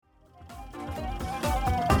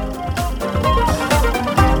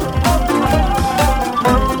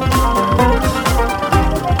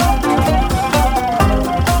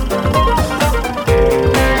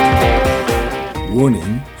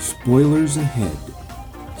ahead.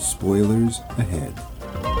 Spoilers ahead.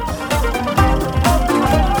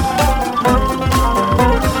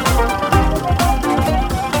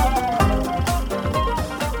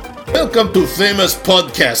 Welcome to Famous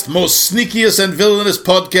Podcast, most sneakiest and villainous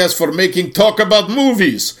podcast for making talk about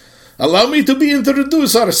movies. Allow me to be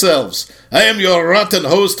introduce ourselves. I am your rotten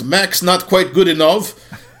host, Max Not Quite Good Enough,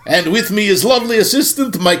 and with me is lovely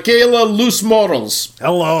assistant, Michaela Loose Morals.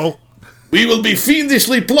 Hello. We will be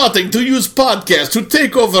fiendishly plotting to use podcasts to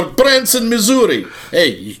take over Branson, Missouri.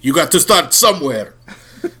 Hey, you got to start somewhere.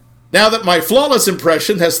 Now that my flawless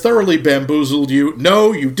impression has thoroughly bamboozled you,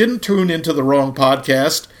 no, you didn't tune into the wrong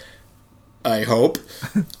podcast. I hope.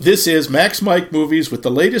 This is Max Mike Movies with the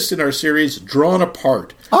latest in our series, Drawn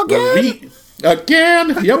Apart. Again?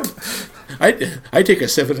 Again? Yep. I take a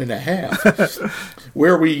 7.5.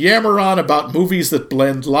 Where we yammer on about movies that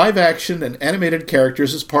blend live action and animated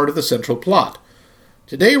characters as part of the central plot.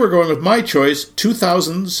 Today we're going with my choice,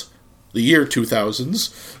 the year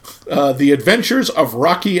 2000s, The Adventures of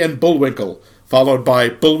Rocky and Bullwinkle, followed by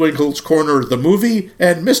Bullwinkle's Corner the movie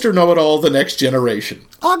and Mr. Know-It-All the Next Generation.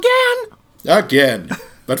 Again.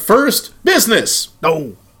 But first, business.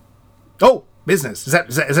 Oh, business.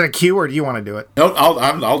 Is that a cue, or do you want to do it? No,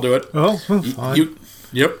 I'll do it. Oh, fine.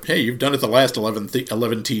 Yep. Hey, you've done it the last 11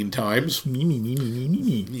 times.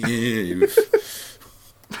 Me.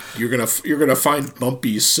 You're gonna find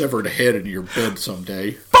Bumpy's severed head in your bed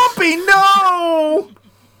someday. Bumpy, no!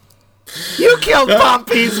 You killed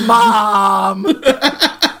Bumpy's mom.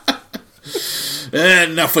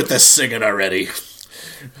 Enough with the singing already.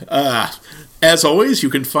 As always, you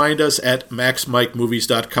can find us at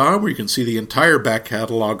maxmikemovies.com, where you can see the entire back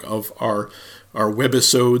catalog of our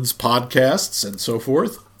webisodes, podcasts, and so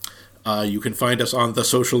forth. You can find us on the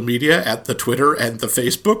social media at the Twitter and the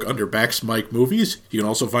Facebook under Max Mike Movies. You can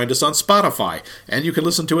also find us on Spotify, and you can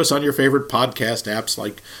listen to us on your favorite podcast apps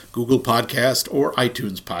like Google Podcast or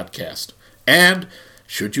iTunes Podcast. And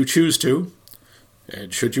should you choose to,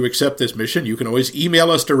 and should you accept this mission, you can always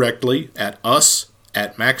email us directly at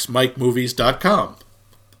maxmikemovies.com.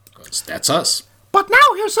 Because that's us. But now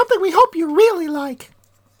here's something we hope you really like.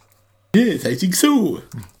 Yes, I think so.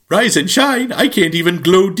 Rise and shine, I can't even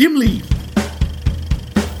glow dimly.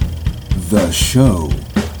 The show.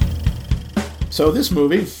 So this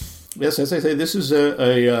movie, yes, as I say, this is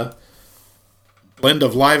a blend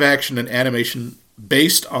of live action and animation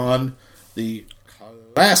based on the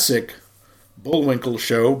classic Bullwinkle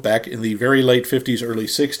show back in the very late 50s, early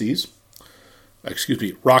 60s.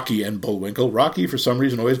 Rocky and Bullwinkle. Rocky, for some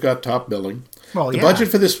reason, always got top billing. Well, the budget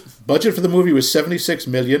for the movie was $76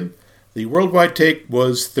 million. The worldwide take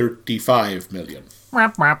was $35 million.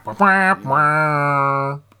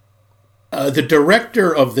 The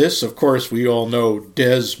director of this, of course, we all know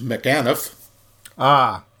Des McAnuff.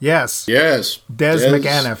 Ah, yes. Yes. Des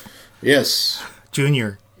McAnuff. Yes.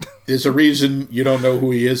 Junior. There's a reason you don't know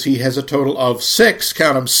who he is. He has a total of 6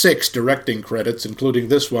 directing credits, including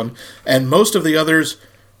this one, and most of the others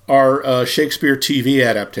are Shakespeare TV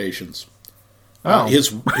adaptations. Oh.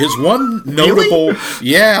 His one notable,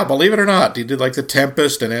 yeah, believe it or not, he did like The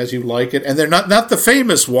Tempest and As You Like It, and they're not the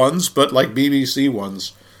famous ones, but like BBC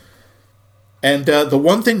ones. And the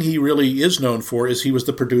one thing he really is known for is he was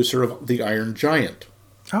the producer of The Iron Giant.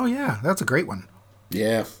 Oh yeah, that's a great one.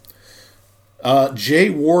 Yeah. Jay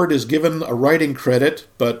Ward is given a writing credit,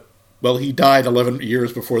 but, well, he died 11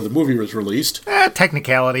 years before the movie was released.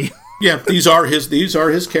 Technicality. Yeah, these are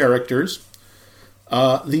his characters.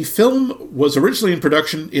 The film was originally in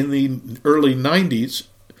production in the early 90s,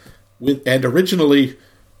 and originally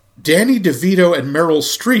Danny DeVito and Meryl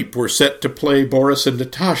Streep were set to play Boris and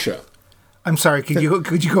Natasha. I'm sorry, could you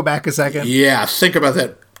go back a second? Yeah, think about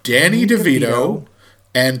that. Danny DeVito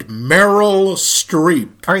and Meryl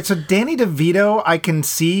Streep. All right, so Danny DeVito I can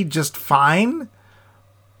see just fine,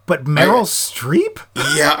 but Meryl Streep?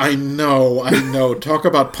 Yeah, I know. Talk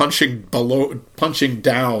about punching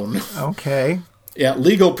down. Okay. Yeah,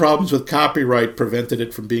 legal problems with copyright prevented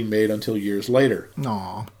it from being made until years later.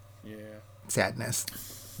 Aw. Yeah. Sadness.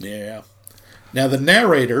 Yeah. Now, the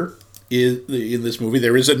narrator in this movie,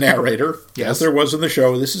 there is a narrator, yes, as there was in the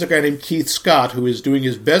show. This is a guy named Keith Scott, who is doing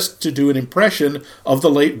his best to do an impression of the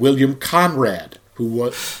late William Conrad, who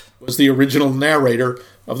was the original narrator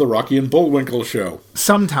of the Rocky and Bullwinkle show.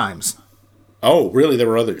 Sometimes. Oh, really? There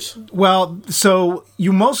were others? Well, so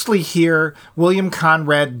you mostly hear William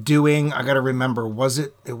Conrad doing, I gotta remember,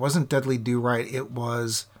 it wasn't Dudley Do Right,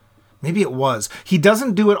 maybe it was. He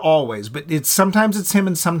doesn't do it always, but sometimes it's him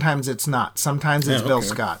and sometimes it's not. Sometimes it's Bill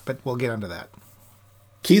Scott, but we'll get onto that.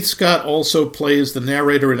 Keith Scott also plays the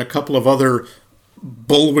narrator in a couple of other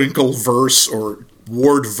Bullwinkle verse or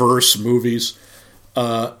Ward-verse movies.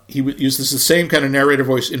 He uses the same kind of narrator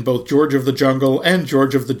voice in both George of the Jungle and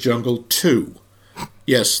George of the Jungle 2.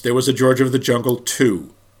 Yes, there was a George of the Jungle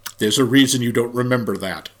 2. There's a reason you don't remember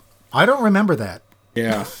that. I don't remember that.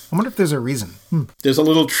 Yeah. I wonder if there's a reason. There's a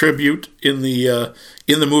little tribute in the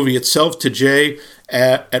movie itself to Jay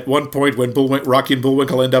at one point when Rocky and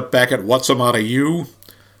Bullwinkle end up back at Watsamata U,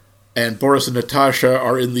 and Boris and Natasha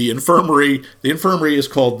are in the infirmary. The infirmary is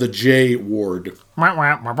called the J Ward.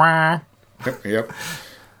 Yep.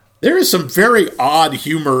 There is some very odd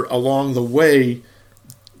humor along the way.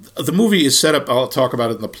 The movie is set up, I'll talk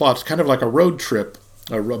about it in the plot, it's kind of like a road trip,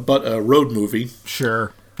 but a road movie.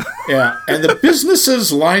 Sure. Yeah, and the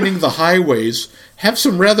businesses lining the highways have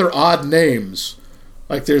some rather odd names.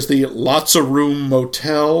 Like there's the Lots of Room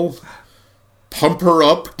Motel, Pumper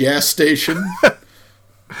Up gas station,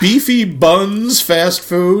 Beefy Buns fast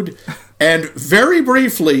food, and very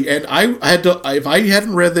briefly, and I had to, if I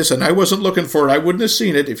hadn't read this and I wasn't looking for it, I wouldn't have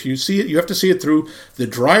seen it. If you see it, you have to see it through the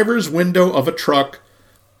driver's window of a truck.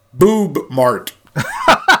 Boob Mart.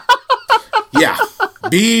 Yeah.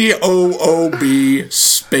 B-O-O-B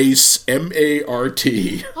space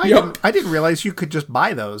M-A-R-T. I didn't realize you could just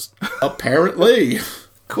buy those. Apparently.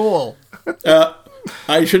 Cool.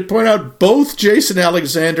 I should point out both Jason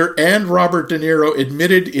Alexander and Robert De Niro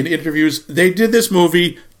admitted in interviews they did this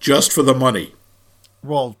movie just for the money.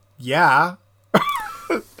 Well, yeah.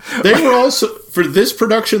 They were also, for this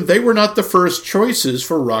production, they were not the first choices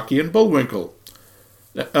for Rocky and Bullwinkle.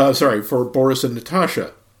 For Boris and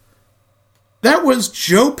Natasha. That was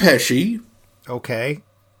Joe Pesci. Okay.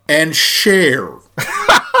 And Cher.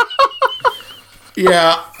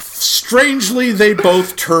 Yeah, strangely, they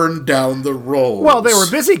both turned down the roles. Well, they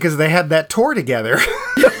were busy because they had that tour together.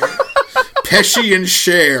 Pesci and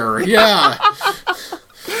Cher, yeah.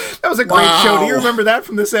 That was a great show. Do you remember that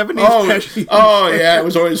from the 70s? Oh, Pesci yeah, it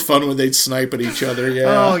was always fun when they'd snipe at each other,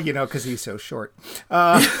 yeah. Oh, because he's so short.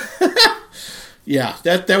 Yeah,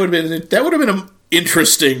 that would have been an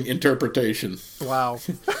interesting interpretation. Wow.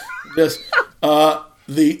 Yes,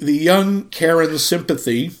 the young Karen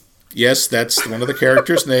Sympathy. Yes, that's one of the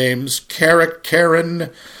characters' names. Karen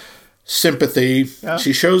Sympathy. Yeah.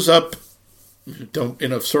 She shows up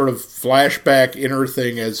in a sort of flashback inner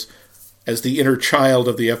thing as the inner child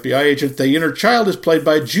of the FBI agent. The inner child is played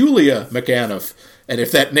by Julia McAnuff. And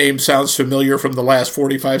if that name sounds familiar from the last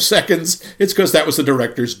 45 seconds, it's because that was the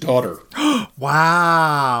director's daughter.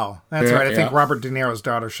 Wow. That's right. I think Robert De Niro's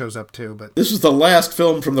daughter shows up too. But this is the last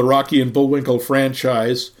film from the Rocky and Bullwinkle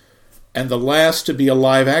franchise, and the last to be a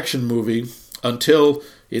live-action movie until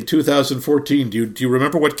in 2014. Do you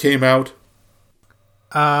remember what came out?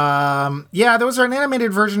 Yeah, there was an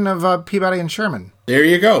animated version of Peabody and Sherman. There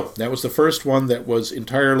you go. That was the first one that was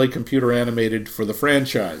entirely computer animated for the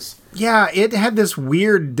franchise. Yeah, it had this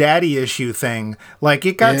weird daddy issue thing. Like,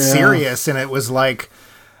 it got serious, and it was like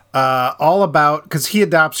all about, because he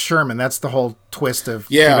adopts Sherman. That's the whole twist of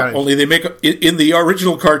Peabody. Only they make in the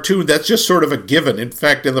original cartoon. That's just sort of a given. In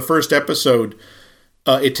fact, in the first episode,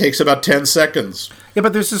 it takes about 10 seconds. Yeah,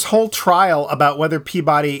 but there's this whole trial about whether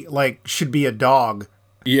Peabody should be a dog.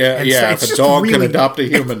 Yeah, if a dog can adopt a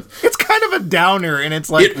human. It's kind of a downer, and it's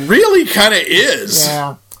like... It really kind of is.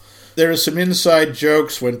 Yeah. There are some inside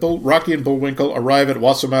jokes. When Rocky and Bullwinkle arrive at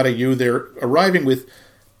Watsamata U, they're arriving with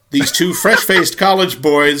these two fresh-faced college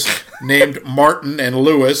boys named Martin and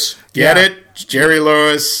Lewis. Get it? Jerry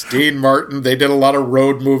Lewis, Dean Martin. They did a lot of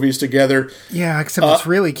road movies together. Yeah, except it's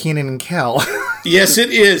really Keenan and Kel. Yes,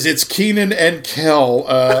 it is. It's Keenan and Kel.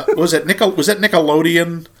 Was that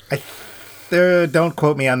Nickelodeon? Don't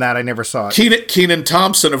quote me on that. I never saw it. Kenan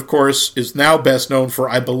Thompson, of course, is now best known for,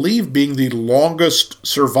 I believe, being the longest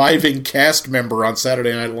surviving cast member on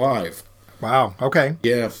Saturday Night Live. Wow. Okay.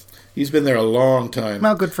 Yeah. He's been there a long time.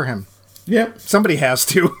 Well, good for him. Yeah. Somebody has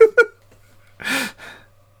to.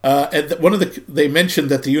 And they mentioned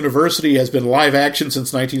that the university has been live action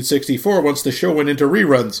since 1964 once the show went into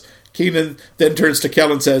reruns. Kenan then turns to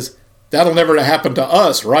Kel and says, "That'll never happen to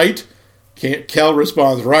us, right?" Kel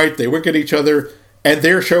responds, "Right." They wink at each other, and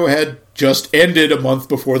their show had just ended a month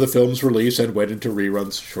before the film's release and went into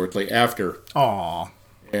reruns shortly after. Aww.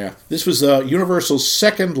 Yeah. This was Universal's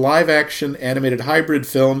second live-action animated hybrid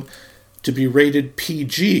film to be rated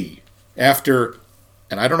PG after,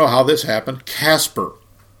 and I don't know how this happened, Casper.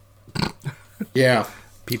 Yeah.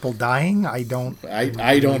 People dying? I don't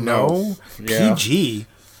know. Yeah. PG?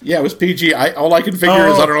 Yeah, it was PG. All I can figure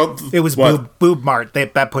is, I don't know. It was Boob Mart.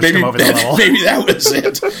 That pushed him over the level. Maybe that was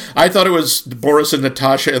it. I thought it was Boris and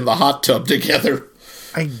Natasha in the hot tub together.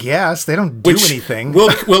 I guess they don't do anything.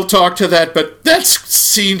 We'll talk to that, but that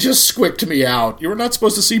scene just squicked me out. You were not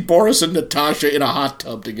supposed to see Boris and Natasha in a hot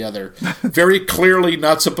tub together. Very clearly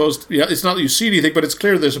not supposed to, it's not that you see anything, but it's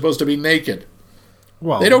clear they're supposed to be naked.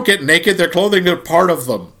 Well, They don't get naked, their clothing is part of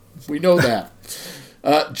them. We know that.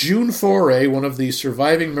 June Foray, one of the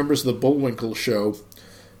surviving members of the Bullwinkle show,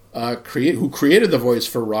 who created the voice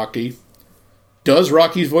for Rocky, does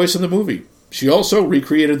Rocky's voice in the movie. She also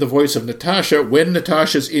recreated the voice of Natasha when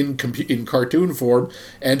Natasha's in cartoon form,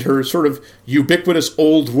 and her sort of ubiquitous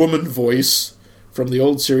old woman voice from the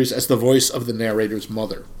old series as the voice of the narrator's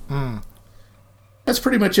mother. That's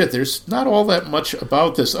pretty much it. There's not all that much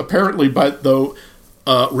about this. Apparently,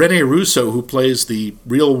 Rene Russo, who plays the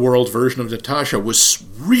real-world version of Natasha, was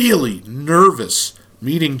really nervous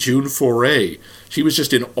meeting June Foray. She was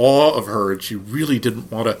just in awe of her, and she really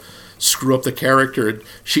didn't want to screw up the character. And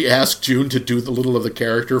she asked June to do the little of the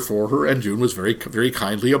character for her, and June was very, very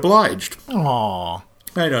kindly obliged. Aww.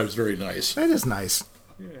 I know, it was very nice. That is nice.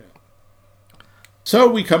 Yeah. So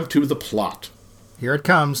we come to the plot. Here it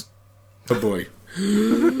comes. Oh, boy.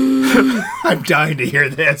 I'm dying to hear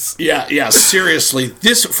this. Yeah, seriously.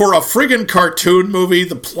 This, for a friggin' cartoon movie,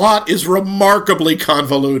 the plot is remarkably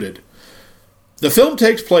convoluted. The film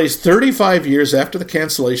takes place 35 years after the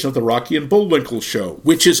cancellation of the Rocky and Bullwinkle show,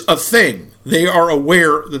 which is a thing. They are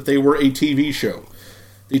aware that they were a TV show.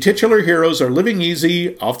 The titular heroes are living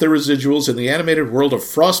easy off their residuals in the animated world of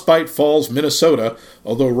Frostbite Falls, Minnesota,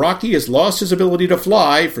 although Rocky has lost his ability to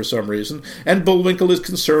fly for some reason, and Bullwinkle is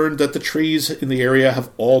concerned that the trees in the area have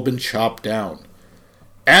all been chopped down.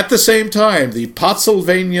 At the same time, the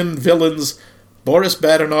Pottsylvanian villains Boris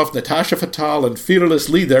Badenov, Natasha Fatale, and Fearless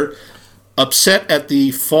Leader, upset at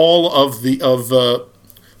the fall of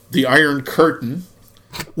the Iron Curtain,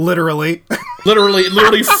 Literally.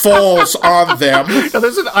 literally falls on them. Now,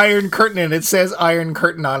 there's an Iron Curtain and it says Iron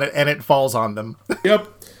Curtain on it, and it falls on them. Yep.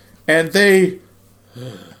 And they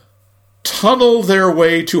tunnel their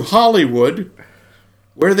way to Hollywood,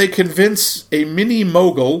 where they convince a mini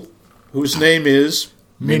mogul, whose name is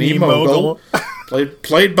Mini Mogul,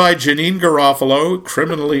 played by Janine Garofalo,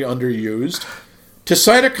 criminally underused, to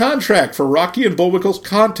sign a contract for Rocky and Bullwinkle's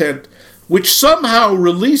content, which somehow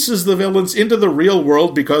releases the villains into the real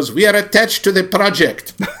world because we are attached to the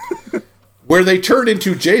project, where they turn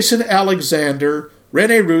into Jason Alexander,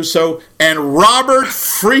 Rene Russo, and Robert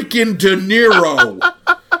freaking De Niro.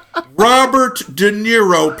 Robert De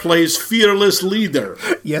Niro plays Fearless Leader.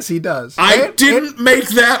 Yes, he does. I didn't make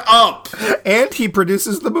that up. And he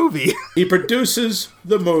produces the movie. He produces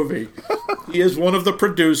the movie. He is one of the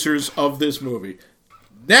producers of this movie.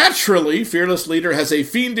 Naturally, Fearless Leader has a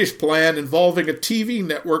fiendish plan involving a TV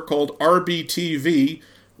network called RBTV,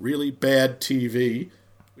 really bad TV,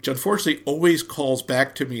 which unfortunately always calls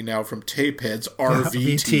back to me now from Tapeheads,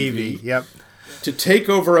 RVTV, Yep. to take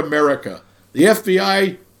over America. The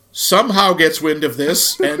FBI somehow gets wind of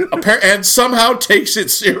this and somehow takes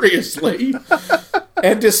it seriously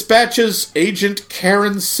and dispatches Agent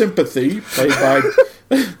Karen Sympathy,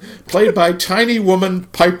 played by tiny woman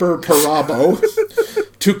Piper Perabo,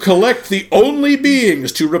 to collect the only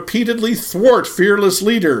beings to repeatedly thwart Fearless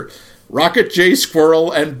Leader, Rocket J.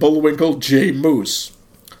 Squirrel and Bullwinkle J. Moose.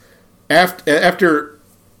 After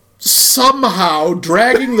somehow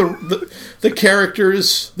dragging the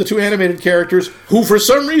characters, the two animated characters, who for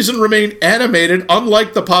some reason remain animated,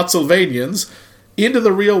 unlike the Pottsylvanians, into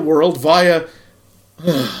the real world via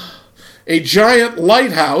a giant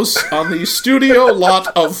lighthouse on the studio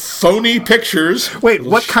lot of Phony Pictures. Wait,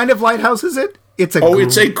 what kind of lighthouse is it? It's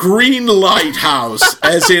a green lighthouse,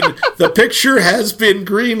 as in the picture has been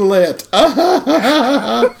greenlit.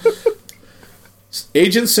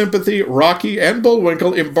 Agent Sympathy, Rocky, and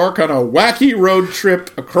Bullwinkle embark on a wacky road trip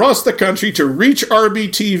across the country to reach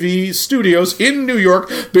RBTV studios in New York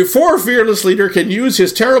before Fearless Leader can use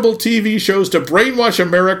his terrible TV shows to brainwash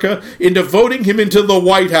America into voting him into the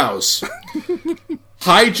White House.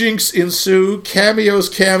 Hijinks ensue,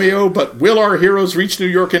 cameo, but will our heroes reach New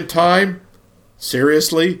York in time?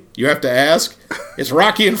 Seriously? You have to ask? It's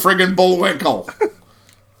Rocky and friggin' Bullwinkle.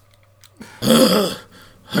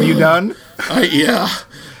 Are you done? Yeah.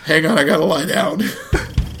 Hang on, I gotta lie down.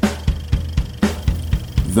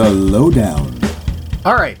 The Lowdown.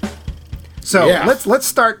 All right. So Yeah. let's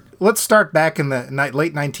start back in the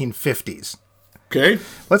late 1950s. Okay.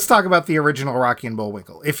 Let's talk about the original Rocky and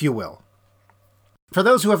Bullwinkle, if you will. For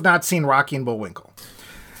those who have not seen Rocky and Bullwinkle,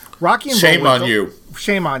 Shame on you.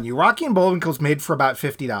 Shame on you. Rocky and Bullwinkle's made for about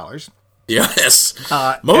 $50. Yes.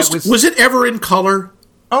 Was Was it ever in color?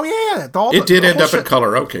 Oh yeah, It did end up in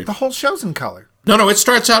color. Okay. The whole show's in color. No, it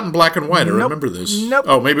starts out in black and white. I remember this. Nope.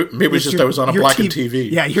 Oh, maybe it was just I was on a black and TV.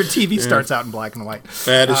 Yeah, your TV starts out in black and white.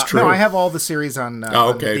 That is true. No, I have all the series on,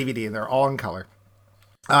 on DVD, and they're all in color.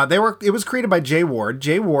 It was created by Jay Ward.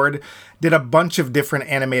 Jay Ward did a bunch of different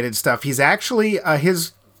animated stuff. He's actually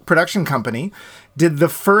his production company did the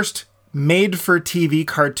first made-for-TV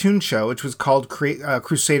cartoon show, which was called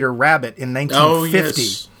Crusader Rabbit in 1950. Oh,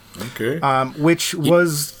 yes. Okay. Which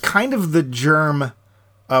was kind of the germ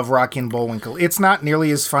of Rocky and Bullwinkle. It's not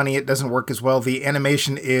nearly as funny. It doesn't work as well. The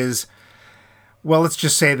animation is, well, let's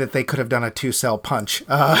just say that they could have done a 2-cell punch.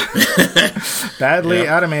 Badly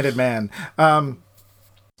automated man.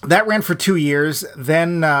 That ran for 2 years.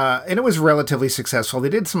 Then, and it was relatively successful. They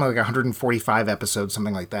did something like 145 episodes,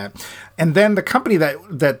 something like that. And then the company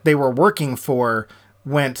that they were working for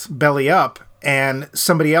went belly up, and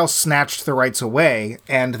somebody else snatched the rights away,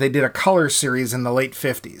 and they did a color series in the late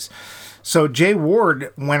 50s. So Jay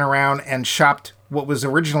Ward went around and shopped what was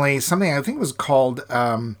originally something I think was called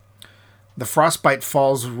the Frostbite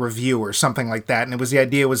Falls Review or something like that. And the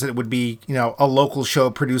idea was that it would be, a local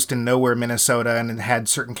show produced in nowhere, Minnesota, and it had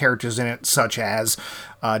certain characters in it, such as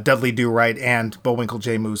Dudley Do-Right and Bullwinkle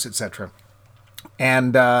J. Moose, etc.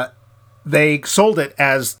 And they sold it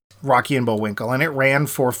as Rocky and Bullwinkle, and it ran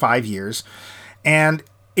for 5 years. And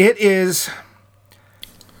it is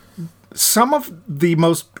some of the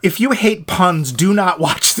most... If you hate puns, do not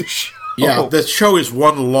watch the show. Yeah, the show is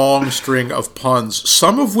one long string of puns,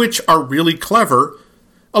 some of which are really clever.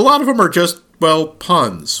 A lot of them are just,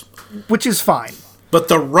 puns. Which is fine. But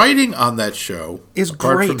the writing on that show... is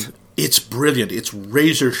great. It's brilliant. It's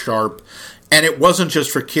razor sharp. And it wasn't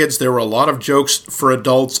just for kids. There were a lot of jokes for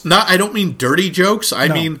adults. I don't mean dirty jokes. I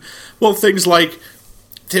mean, things like...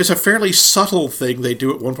 There's a fairly subtle thing they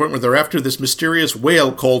do at one point where they're after this mysterious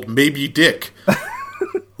whale called Maybe Dick,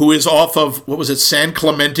 who is off of, San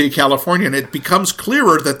Clemente, California, and it becomes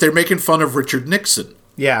clearer that they're making fun of Richard Nixon.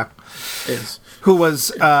 Yeah. Yes. Who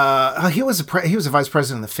was, he was a vice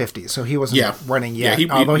president in the 50s, so he wasn't running yet,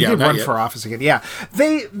 although he did run for office again. Yeah.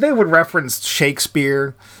 They would reference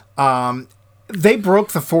Shakespeare. They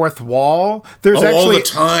broke the fourth wall. All the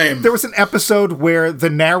time. There was an episode where the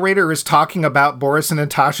narrator is talking about Boris and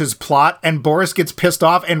Natasha's plot, and Boris gets pissed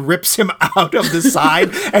off and rips him out of the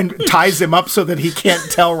side and ties him up so that he can't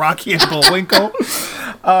tell Rocky and Bullwinkle.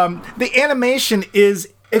 The animation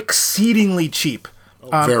is exceedingly cheap.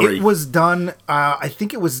 Very. It was done, I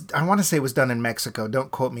want to say it was done in Mexico. Don't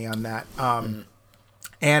quote me on that.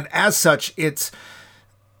 And as such, it's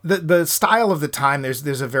the style of the time.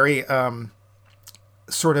 There's a very...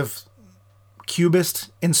 sort of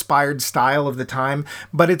cubist-inspired style of the time,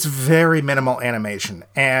 but it's very minimal animation.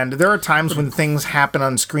 And there are times when things happen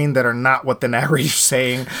on screen that are not what the narrator's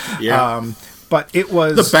saying. Yeah. But it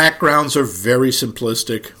was... The backgrounds are very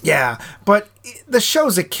simplistic. Yeah, but the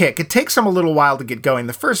show's a kick. It takes them a little while to get going.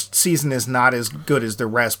 The first season is not as good as the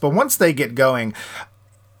rest, but once they get going...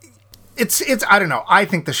 It's I don't know. I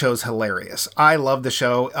think the show's hilarious. I love the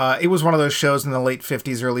show. It was one of those shows in the late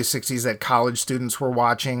 50s, early 60s that college students were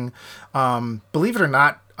watching. Believe it or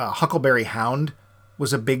not, Huckleberry Hound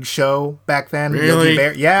was a big show back then. Really?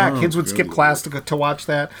 Kids would skip class to watch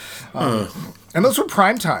that. And those were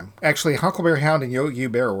primetime. Actually, Huckleberry Hound and Yogi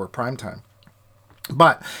Bear were primetime.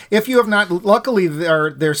 But if you have not... Luckily,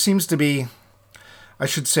 there seems to be, I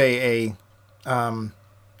should say, a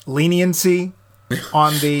leniency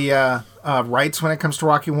on the rights when it comes to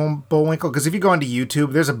Rocky and Bullwinkle, because if you go onto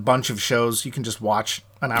YouTube, there's a bunch of shows you can just watch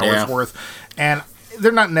an hour's worth, and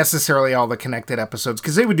they're not necessarily all the connected episodes,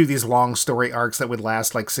 because they would do these long story arcs that would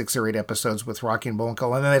last like 6 or 8 episodes with Rocky and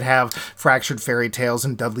Bullwinkle, and then they'd have Fractured Fairy Tales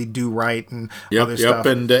and Dudley Do-Right and other stuff.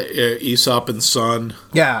 And Aesop and Son.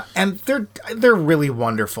 Yeah, and they're really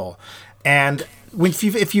wonderful, and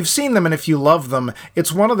if you've seen them and if you love them,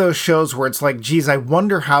 it's one of those shows where it's like, geez, I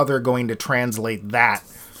wonder how they're going to translate that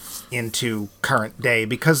into current day,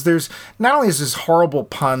 because there's not only is this horrible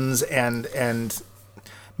puns and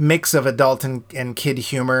mix of adult and kid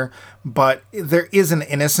humor, but there is an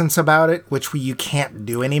innocence about it, which you can't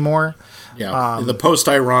do anymore. Yeah, in the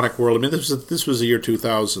post-ironic world, I mean, this was the year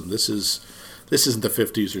 2000. This isn't the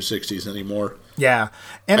 50s or 60s anymore. Yeah.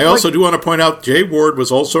 And I also do want to point out, Jay Ward was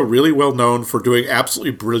also really well known for doing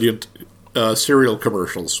absolutely brilliant cereal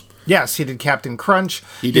commercials. Yes, he did Captain Crunch.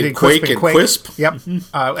 He did Quake and Quisp. Yep.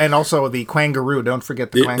 And also the Quangaroo. Don't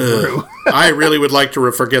forget the Quangaroo. I really would like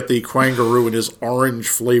to forget the Quangaroo and his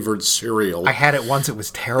orange-flavored cereal. I had it once. It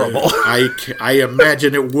was terrible. I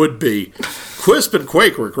imagine it would be. Quisp and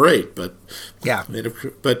Quake were great, but... Yeah.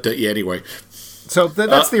 Anyway. So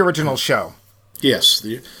that's the original show. Yes,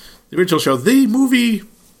 the original show. The movie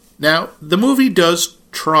Now, the movie does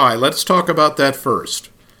try. Let's talk about that first.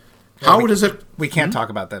 How does it... We can't talk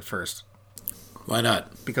about that first. Why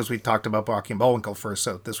not? Because we talked about Rocky and Bullwinkle first,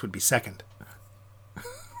 so this would be second.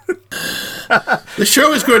 The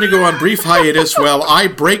show is going to go on brief hiatus while I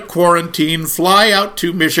break quarantine, fly out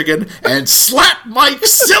to Michigan, and slap Mike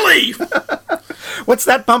silly! What's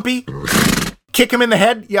that, Bumpy? Kick him in the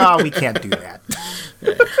head? Yeah, we can't do that.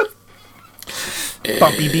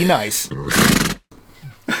 Bumpy, be nice.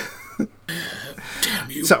 Damn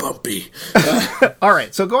you, So- Bumpy. All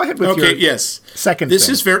right, so go ahead with your Yes. second This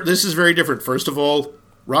thing. is very different. First of all,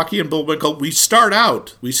 Rocky and Bullwinkle, we start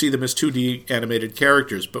out, we see them as 2D animated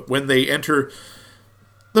characters, but when they enter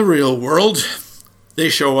the real world, they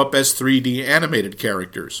show up as 3D animated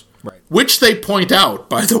characters. Right. Which they point out,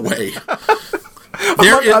 by the way.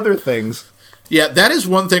 Among other things. Yeah, that is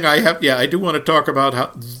one thing I have. Yeah, I do want to talk about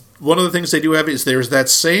how one of the things they do have is there's that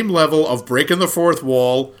same level of breaking the fourth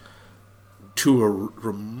wall to a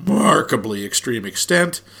remarkably extreme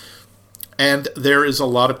extent. And there is a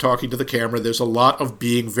lot of talking to the camera. There's a lot of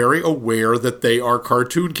being very aware that they are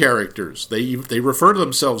cartoon characters. They refer to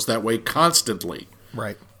themselves that way constantly.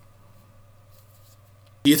 Right.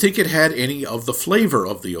 Do you think it had any of the flavor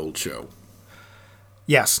of the old show?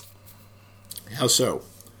 Yes. How so?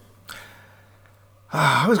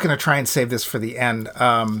 I was going to try and save this for the end.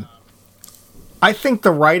 I think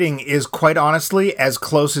the writing is, quite honestly, as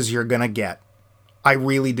close as you're going to get. I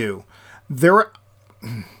really do.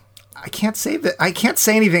 I can't save that. I can't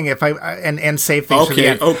say anything if and save things for the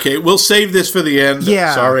end. Okay. We'll save this for the end.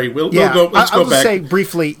 Yeah. Sorry. We'll go. I'll Go just back. say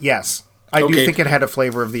briefly, yes. I do Okay. think it had a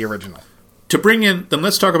flavor of the original. To bring in, then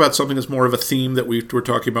let's talk about something that's more of a theme that we were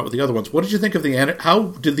talking about with the other ones. What did you think of how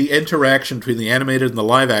did the interaction between the animated and the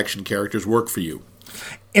live action characters work for you?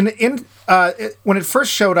 When it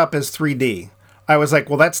first showed up as 3D, I was like,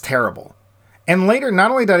 well, that's terrible. And later,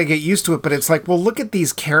 not only did I get used to it, but it's like, well, look at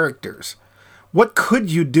these characters. What could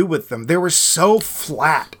you do with them? They were so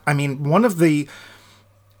flat. I mean, one of the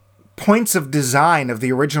points of design of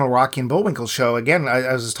the original Rocky and Bullwinkle show, again,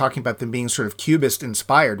 I was talking about them being sort of Cubist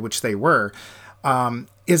inspired, which they were,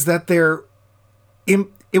 is that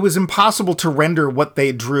it was impossible to render what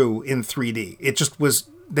they drew in 3D. It just was,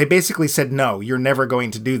 they basically said, no, you're never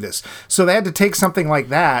going to do this. So they had to take something like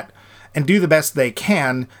that and do the best they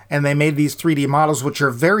can, and they made these 3D models, which are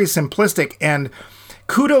very simplistic, and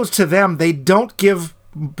kudos to them, they don't give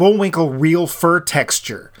Bullwinkle real fur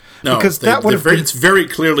texture. No, because that would have been... It's very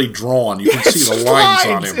clearly drawn. You can see the lines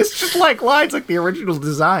on him. It's just like lines, like the original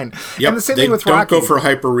design. Yep, And the same they thing with don't Rocky. go for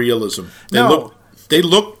hyperrealism. No. They do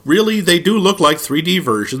look like 3D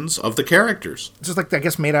versions of the characters. Just like, I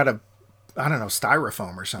guess, made out of, I don't know,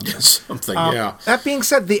 styrofoam or something. Something, yeah. That being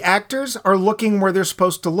said, the actors are looking where they're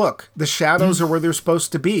supposed to look. The shadows are where they're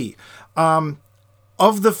supposed to be.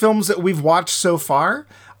 Of the films that we've watched so far,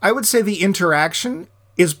 I would say the interaction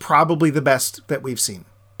is probably the best that we've seen.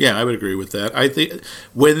 Yeah, I would agree with that. I think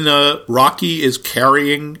when Rocky is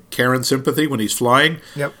carrying Karen's sympathy when he's flying,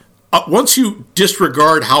 Yep. Once you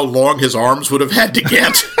disregard how long his arms would have had to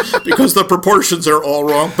get, because the proportions are all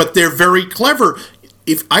wrong, but they're very clever.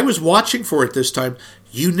 If I was watching for it this time,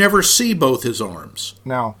 you never see both his arms.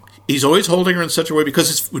 No. He's always holding her in such a way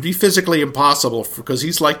because it would be physically impossible because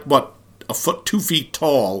he's like, what, a foot, 2 feet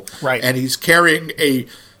tall. Right. And he's carrying a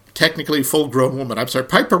technically full-grown woman. I'm sorry,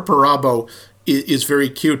 Piper Perabo is very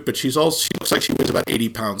cute, but she looks like she weighs about 80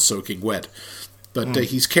 pounds soaking wet. But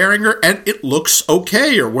he's carrying her, and it looks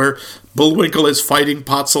okay. Or where Bullwinkle is fighting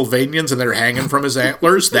Pottsylvanians and they're hanging from his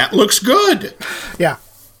antlers, that looks good. Yeah.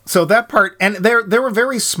 So that part, and they were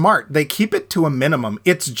very smart. They keep it to a minimum.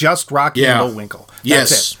 It's just Rocky and Bullwinkle. That's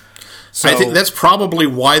Yes. it. So, I think that's probably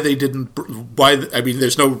why they didn't.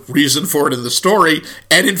 There's no reason for it in the story.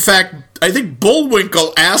 And in fact, I think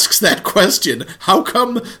Bullwinkle asks that question: how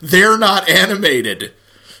come they're not animated?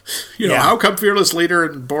 How come Fearless Leader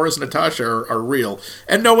and Boris and Natasha are real?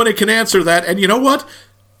 And no one can answer that. And you know what?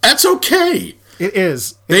 That's okay. It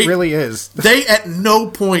is. It really is. They at no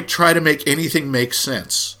point try to make anything make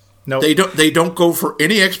sense. No, They don't go for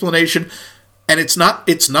any explanation. And it's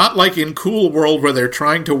not like in Cool World where they're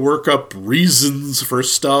trying to work up reasons for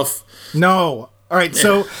stuff. No. All right,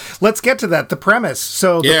 so let's get to that. The premise.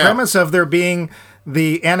 So the premise of there being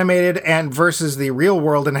the animated and versus the real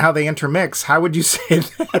world and how they intermix, how would you say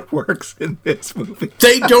that works in this movie?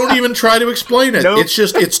 They don't even try to explain it. Nope.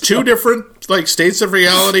 It's two different states of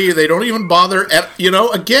reality. They don't even bother.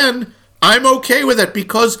 Again, I'm okay with it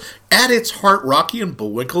because at its heart, Rocky and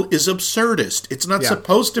Bullwinkle is absurdist. It's not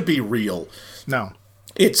supposed to be real. No.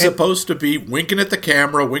 It's supposed to be winking at the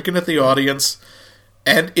camera, winking at the audience,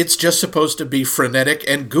 and it's just supposed to be frenetic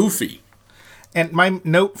and goofy. And my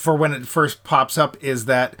note for when it first pops up is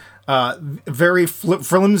that very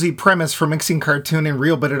flimsy premise for mixing cartoon and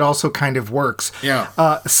real, but it also kind of works.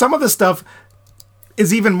 Yeah. Some of the stuff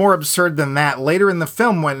is even more absurd than that. Later in the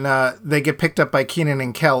film, when they get picked up by Keenan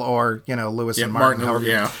and Kel, or Lewis and Martin,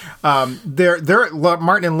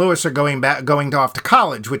 Martin and Lewis are going off to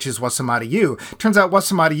college, which is Wasamata U. Turns out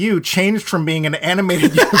Wasamata U changed from being an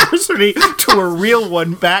animated university to a real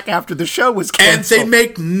one back after the show was canceled. And they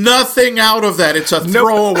make nothing out of that. It's a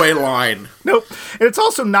throwaway line. Nope. And it's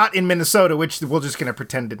also not in Minnesota, which we're just going to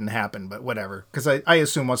pretend didn't happen, but whatever. Because I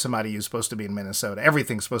assume Wasamata U is supposed to be in Minnesota.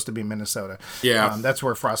 Everything's supposed to be in Minnesota. Yeah. That's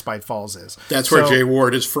where Frostbite Falls is. That's where Jay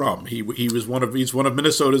Ward is from. He's one of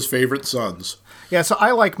Minnesota's favorite sons. Yeah, so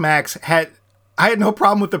I, like Max, I had no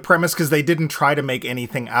problem with the premise because they didn't try to make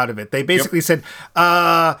anything out of it. They basically said,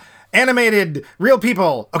 animated, real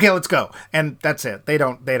people. Okay, let's go. And that's it. They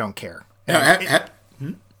don't care. Having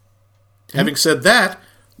said that,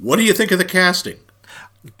 what do you think of the casting?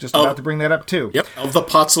 Just about to bring that up, too. Yep, of the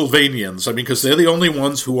Pottsylvanians. I mean, because they're the only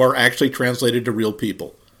ones who are actually translated to real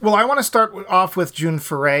people. Well, I want to start off with June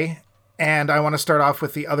Foray, and I want to start off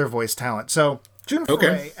with the other voice talent. So, June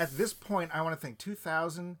Foray, at this point, I want to think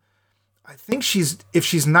 2000. I think if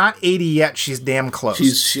she's not 80 yet, she's damn close.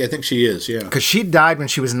 I think she is, yeah. Because she died when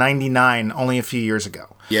she was 99, only a few years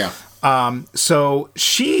ago. Yeah. So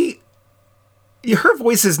her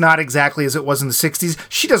voice is not exactly as it was in the 60s.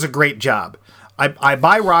 She does a great job. I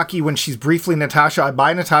buy Rocky when she's briefly Natasha. I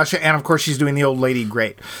buy Natasha, and of course she's doing the old lady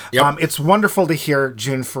great. Yep. It's wonderful to hear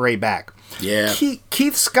June Foray back. Yeah.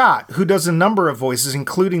 Keith Scott, who does a number of voices,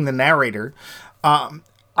 including the narrator,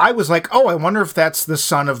 I was like, I wonder if that's the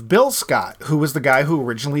son of Bill Scott, who was the guy who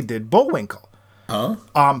originally did Bullwinkle. Huh?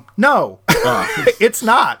 No, it's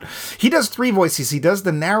not. He does 3 voices. He does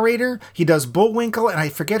the narrator, he does Bullwinkle, and I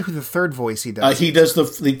forget who the third voice he does. He does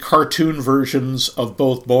the cartoon versions of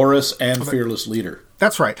both Boris and Fearless Leader.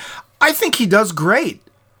 That's right. I think he does great.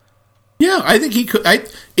 Yeah, I think he could.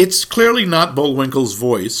 It's clearly not Bullwinkle's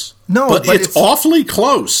voice. No, but it's awfully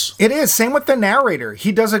close. It is. Same with the narrator.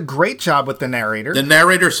 He does a great job with the narrator. The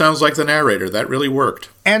narrator sounds like the narrator. That really worked.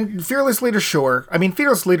 And Fearless Leader, sure. I mean,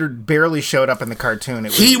 Fearless Leader barely showed up in the cartoon.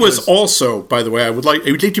 He was also, by the way, I would like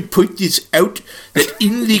to point this out, that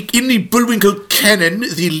in the Bullwinkle canon,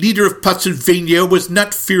 the leader of Pennsylvania was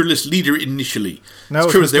not Fearless Leader initially. No,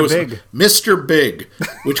 it's it was Mr. Big. Mr. Big,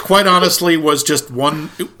 which quite honestly was just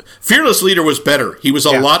one... Fearless Leader was better. He was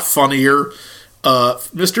a lot funnier.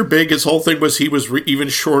 Mr. Big, his whole thing was he was even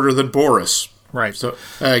shorter than Boris. Right. So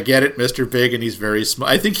I get it, Mr. Big, and he's very small.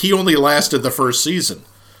 I think he only lasted the first season.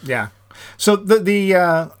 Yeah. So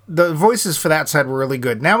the voices for that side were really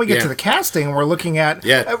good. Now we get to the casting, and we're looking at...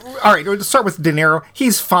 Yeah. All right, let's start with De Niro.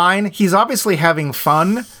 He's fine. He's obviously having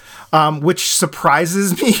fun, which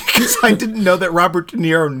surprises me, because I didn't know that Robert De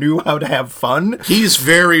Niro knew how to have fun. He's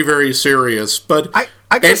very, very serious, but...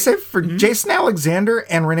 I gotta say, for Jason Alexander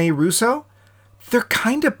and Rene Russo, they're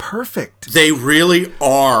kind of perfect. They really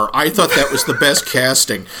are. I thought that was the best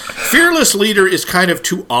casting. Fearless Leader is kind of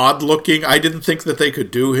too odd looking. I didn't think that they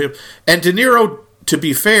could do him. And De Niro, to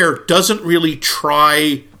be fair, doesn't really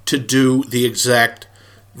try to do the exact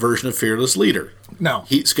version of Fearless Leader. No.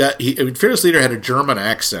 Fearless Leader had a German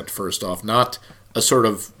accent, first off, not a sort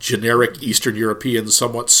of generic Eastern European,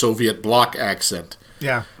 somewhat Soviet bloc accent.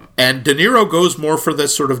 Yeah. And De Niro goes more for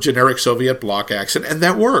this sort of generic Soviet bloc accent, and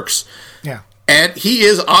that works. Yeah. And he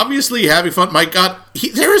is obviously having fun. My God,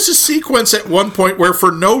 there is a sequence at one point where,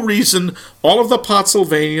 for no reason, all of the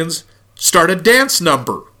Pottsylvanians start a dance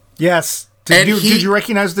number. Yes. Did you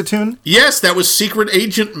recognize the tune? Yes, that was Secret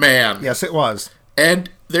Agent Man. Yes, it was. And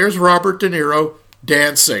there's Robert De Niro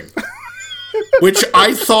dancing, which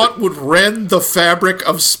I thought would rend the fabric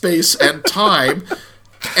of space and time.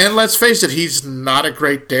 And let's face it, he's not a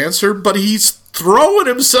great dancer, but he's throwing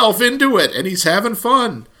himself into it, and he's having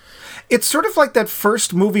fun. It's sort of like that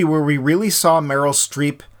first movie where we really saw Meryl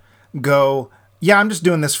Streep go, yeah, I'm just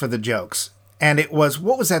doing this for the jokes. And it was,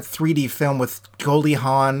 what was that 3D film with Goldie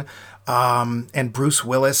Hawn and Bruce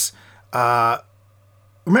Willis?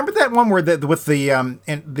 Remember that one where with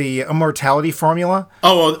the immortality formula?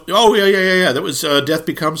 Oh, yeah. That was Death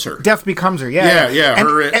Becomes Her. Death Becomes Her, yeah. Yeah.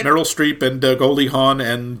 Her, and Meryl Streep, and Goldie Hawn,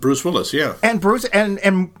 and Bruce Willis, yeah. And Bruce and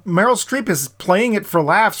Meryl Streep is playing it for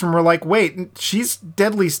laughs, and we're like, wait, she's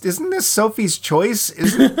deadly. Isn't this Sophie's Choice?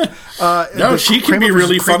 Isn't no, she can be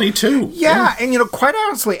really funny too. Yeah, and quite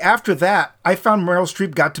honestly, after that, I found Meryl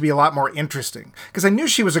Streep got to be a lot more interesting because I knew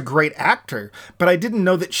she was a great actor, but I didn't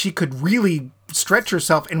know that she could really stretch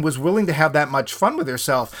herself and was willing to have that much fun with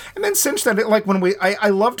herself. And then since then, like when I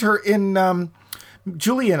loved her in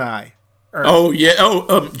Julie and I. Oh yeah.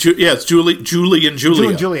 Yeah. It's Julie and Julia. Julie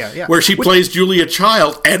and Julia, yeah. Where she plays Julia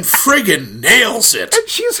Child and friggin' nails it. And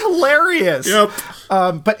she's hilarious. Yep.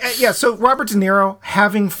 So Robert De Niro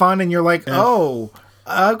having fun, and you're like, oh,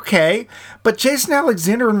 okay. But Jason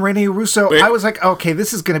Alexander and Rene Russo, I was like, okay,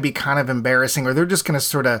 this is going to be kind of embarrassing, or they're just going to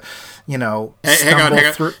sort of, hang on.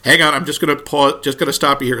 I'm just going to pause. Just going to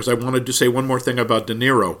stop you here because I wanted to say one more thing about De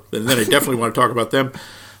Niro, and then I definitely want to talk about them.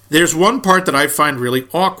 There's one part that I find really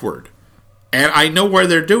awkward, and I know why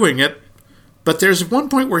they're doing it, but there's one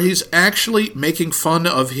point where he's actually making fun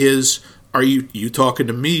of his "Are you talking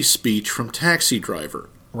to me?" speech from Taxi Driver.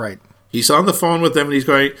 Right. He's on the phone with them, and he's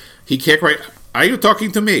going. He can't quite. Are you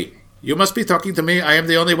talking to me? You must be talking to me. I am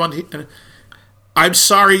the only one. I'm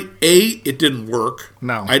sorry. A, it didn't work.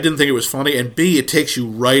 No. I didn't think it was funny. And B, it takes you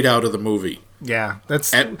right out of the movie. Yeah,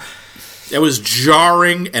 it was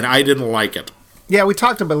jarring, and I didn't like it. Yeah, we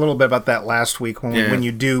talked a little bit about that last week when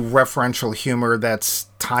you do referential humor that's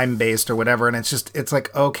time-based or whatever, and it's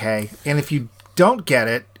like, okay. And if you don't get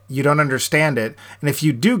it, you don't understand it. And if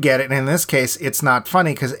you do get it, and in this case, it's not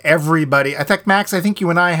funny because everybody... I think, Max, I think you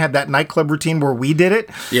and I had that nightclub routine where we did it.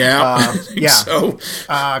 Yeah, yeah. So.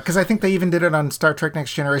 Because I think they even did it on Star Trek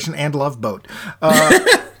Next Generation and Love Boat.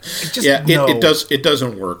 It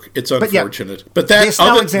doesn't work. It's unfortunate. But that Jason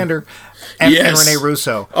Alexander and Rene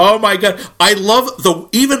Russo. Oh my God, I love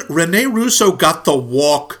even Rene Russo got the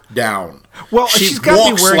walk down. Well, she's got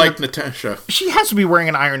to be wearing like Natasha. She has to be wearing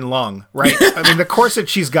an iron lung, right? I mean, the corset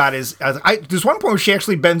she's got is. There's one point where she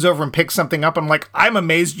actually bends over and picks something up. I'm like, I'm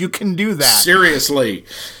amazed you can do that. Seriously.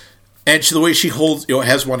 And the way she holds,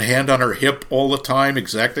 has one hand on her hip all the time,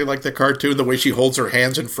 exactly like the cartoon. The way she holds her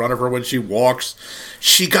hands in front of her when she walks,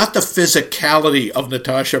 she got the physicality of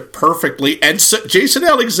Natasha perfectly. And Jason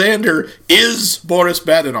Alexander is Boris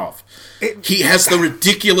Badenov. He has the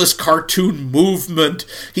ridiculous cartoon movement.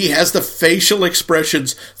 He has the facial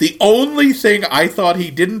expressions. The only thing I thought he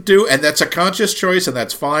didn't do, and that's a conscious choice, and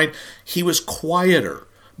that's fine, he was quieter.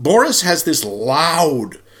 Boris has this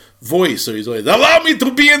loud voice, so he's like, allow me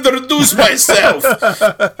to be introduce myself.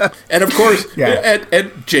 And of course,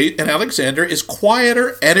 and Alexander is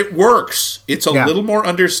quieter, and it works. It's a little more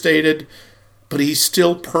understated, but he's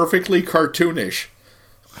still perfectly cartoonish.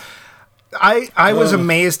 I was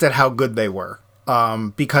amazed at how good they were,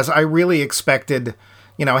 because I really expected,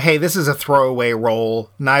 hey, this is a throwaway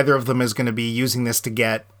role. Neither of them is going to be using this to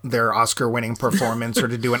get their Oscar-winning performance or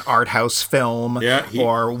to do an art house film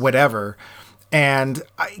or whatever. And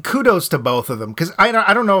kudos to both of them, because I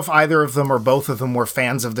don't know if either of them or both of them were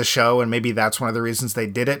fans of the show, and maybe that's one of the reasons they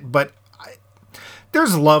did it, but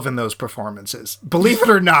there's love in those performances. Believe it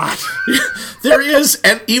or not. There is,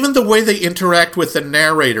 and even the way they interact with the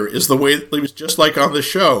narrator is the way it was just like on the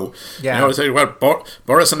show. Yeah.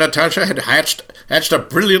 Boris and Natasha had hatched a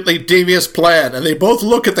brilliantly devious plan, and they both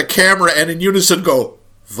look at the camera and in unison go,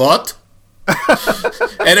 "What?"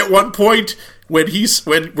 And at one point, when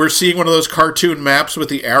we're seeing one of those cartoon maps with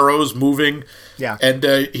the arrows moving, and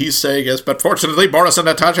he's saying, yes, but fortunately Boris and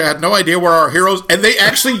Natasha had no idea where our heroes, and they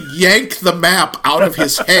actually yank the map out of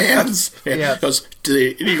his hands. And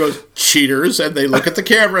he goes, cheaters, and they look at the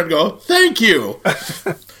camera and go, thank you.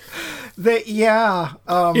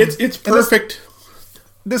 It's perfect.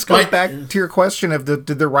 This goes back to your question of did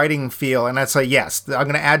the writing feel, and that's a yes. I'm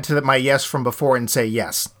going to add to my yes from before and say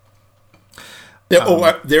yes. There's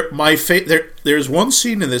one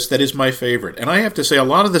scene in this that is my favorite, and I have to say a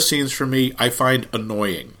lot of the scenes for me I find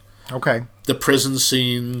annoying. Okay. The prison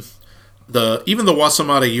scene, even the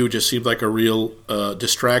Wasamata Yu just seemed like a real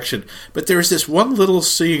distraction. But there's this one little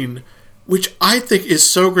scene which I think is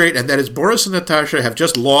so great, and that is Boris and Natasha have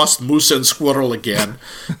just lost Moose and Squirrel again.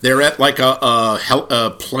 They're at like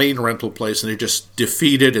a plane rental place, and they're just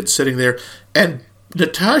defeated and sitting there, and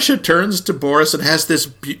Natasha turns to Boris and has this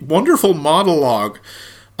wonderful monologue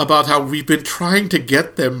about how we've been trying to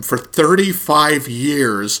get them for 35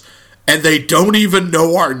 years, and they don't even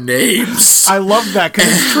know our names. I love that, because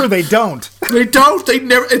it's true, they don't. They don't. They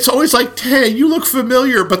never. It's always like, hey, you look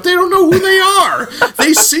familiar, but they don't know who they are.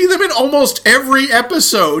 They see them in almost every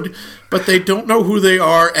episode, but they don't know who they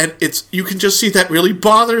are, and you can just see that really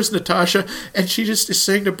bothers Natasha, and she just is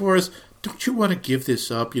saying to Boris, don't you want to give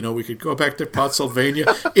this up? We could go back to Pennsylvania.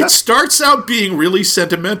 It starts out being really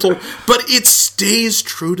sentimental, but it stays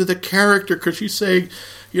true to the character, because she's saying,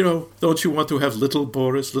 don't you want to have little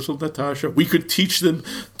Boris, little Natasha? We could teach them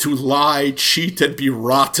to lie, cheat, and be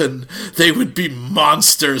rotten. They would be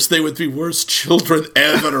monsters. They would be worst children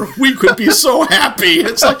ever. We could be so happy.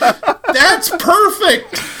 It's like, that's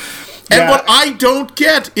perfect. And what I don't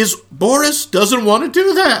get is Boris doesn't want to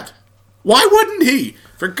do that. Why wouldn't he?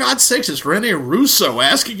 For God's sakes, it's Rene Russo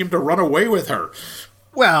asking him to run away with her.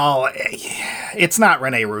 Well, it's not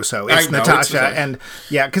Rene Russo. It's Natasha. And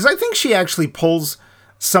yeah, because I think she actually pulls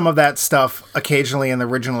some of that stuff occasionally in the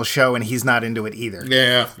original show, and he's not into it either.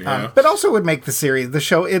 Yeah. But also would make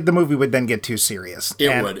the movie would then get too serious.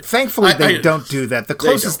 It would. Thankfully, they don't do that. The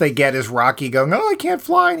closest they get is Rocky going, "Oh, I can't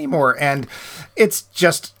fly anymore," and it's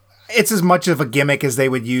as much of a gimmick as they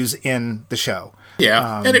would use in the show.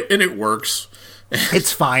 Yeah, and it works.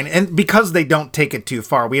 It's fine. And because they don't take it too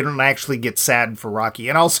far, we don't actually get sad for Rocky.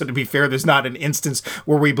 And also, to be fair, there's not an instance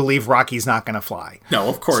where we believe Rocky's not going to fly. No,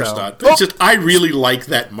 of course not. It's just, I really like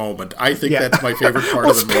that moment. I think that's my favorite part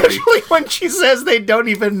of the movie. Especially when she says they don't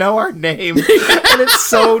even know our name. And it's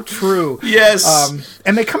so true. Yes.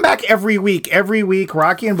 And they come back every week. Every week,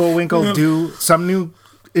 Rocky and Bullwinkle do some new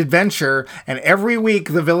adventure, and every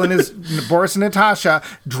week the villain is Boris and Natasha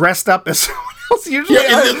dressed up as someone else. Usually,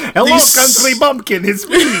 hello, country bumpkin, it's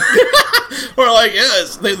me. Or like,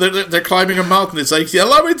 yes, they're climbing a mountain. It's like,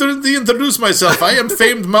 allow me to introduce myself. I am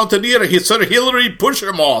famed mountaineer, Sir Hillary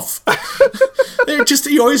Pushemoff.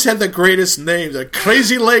 You always had the greatest names, like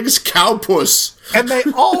Crazy Legs Cowpuss. And they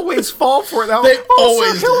always fall for it. They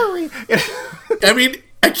always Sir Hillary. I mean,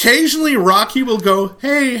 occasionally Rocky will go,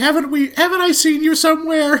 "Hey, haven't I seen you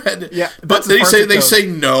somewhere?" And, but they say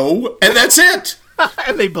no, and that's it.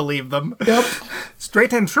 And they believe them. Yep.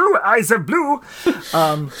 Straight and true, eyes of blue.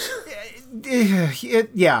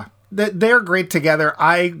 They're great together.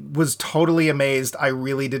 I was totally amazed. I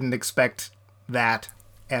really didn't expect that,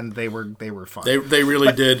 and they were fun. They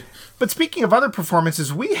really did. But speaking of other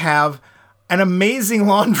performances, we have an amazing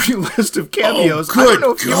laundry list of cameos. Oh, I don't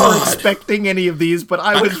know if you were expecting any of these, but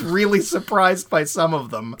I was really surprised by some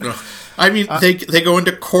of them. I mean, they go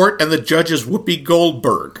into court, and the judge is Whoopi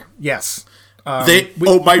Goldberg. Yes.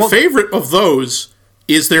 My favorite of those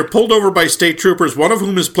is they're pulled over by state troopers, one of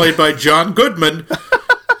whom is played by John Goodman.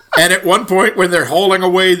 And at one point, when they're hauling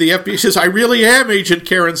away, the FBI says, "I really am Agent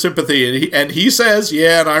Karen Sympathy," and he says,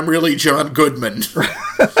 "Yeah, and I'm really John Goodman,"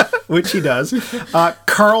 which he does.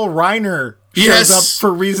 Carl Reiner shows up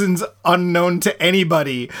for reasons unknown to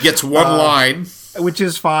anybody. Gets one line. Which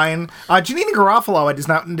is fine. Janine Garofalo, I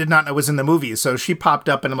did not know was in the movie, so she popped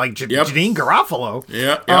up, and I'm like, Janine Garofalo.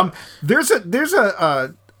 Yeah. There's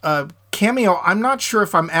a cameo. I'm not sure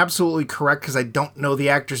if I'm absolutely correct because I don't know the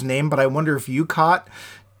actor's name, but I wonder if you caught.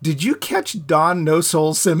 Did you catch Don No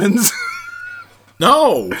Soul Simmons?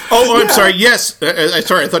 No. I'm sorry. Yes.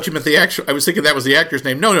 Sorry, I thought you meant the actor. I was thinking that was the actor's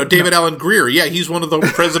name. No, David Allen Greer. Yeah, he's one of the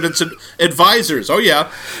president's advisors. Oh,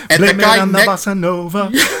 yeah. And the guy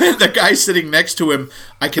the guy sitting next to him,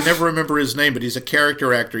 I can never remember his name, but he's a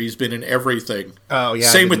character actor. He's been in everything. Oh, yeah.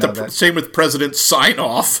 Same with President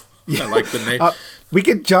Sign-Off. Yeah. I like the name. We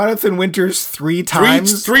get Jonathan Winters three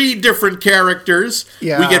times. Three different characters.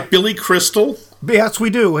 Yeah. We get Billy Crystal. Yes, we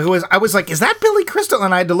do. I was like, is that Billy Crystal?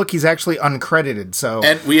 And I had to look. He's actually uncredited. So,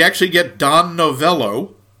 and we actually get Don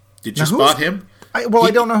Novello. Did you spot him? I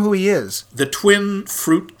don't know who he is. The twin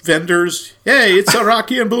fruit vendors. Hey, it's a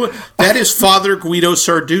Rocky and Blue. That is Father Guido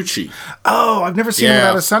Sarducci. Oh, I've never seen him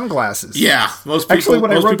without his sunglasses. Yeah, most people. Actually,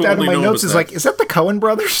 what I wrote down in my notes is like, is that the Coen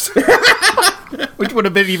brothers? Which would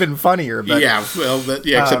have been even funnier. But,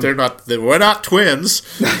 except we're not twins.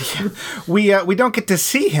 We don't get to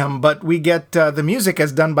see him, but we get the music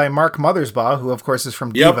as done by Mark Mothersbaugh, who of course is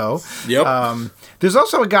from Devo. Yep. There's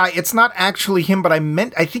also a guy. It's not actually him, but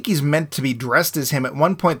I think he's meant to be dressed as him. At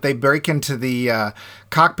one point, they break into the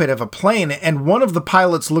cockpit of a plane, and one of the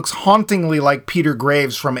pilots looks hauntingly like Peter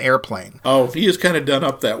Graves from Airplane. Oh, he is kind of done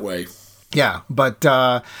up that way. Yeah, but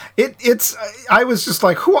it's. I was just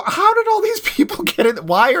like, how did all these people get it?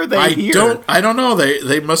 Why are they here? I don't know.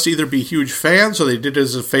 They must either be huge fans or they did it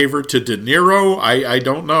as a favor to De Niro. I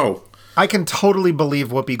don't know. I can totally believe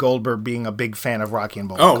Whoopi Goldberg being a big fan of Rocky and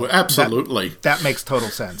Bullwinkle. Oh, absolutely. That makes total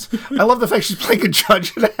sense. I love the fact she's playing a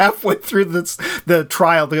judge, and halfway through the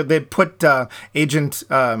trial, they put Agent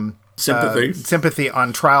Sympathy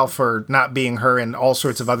on trial for not being her and all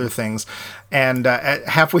sorts of other things. And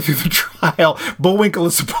halfway through the trial, Bullwinkle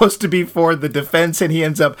is supposed to be for the defense, and he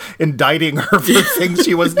ends up indicting her for things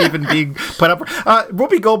she wasn't even being put up for.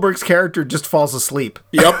 Whoopi Goldberg's character just falls asleep.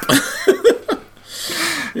 Yep.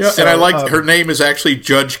 Yeah, so, and I like her name is actually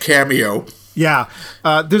Judge Cameo. Yeah.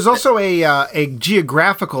 There's also a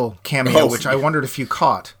geographical cameo, which I wondered if you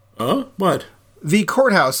caught. What? The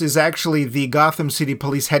courthouse is actually the Gotham City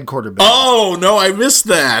Police headquarters building. Oh, no, I missed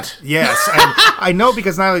that. Yes, and I know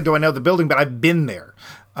because not only do I know the building, but I've been there.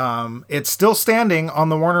 It's still standing on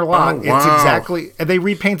the Warner lot. Oh, wow. It's exactly. They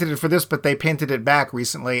repainted it for this, but they painted it back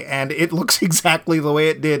recently, and it looks exactly the way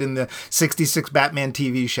it did in the '66 Batman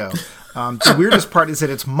TV show. The weirdest part is that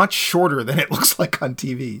it's much shorter than it looks like on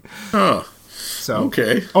TV. Huh. So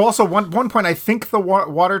Okay. Also, one point, I think the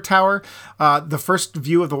water tower, the first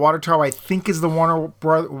view of the water tower, I think is the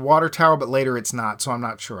water tower, but later it's not. So I'm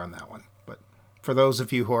not sure on that one. But for those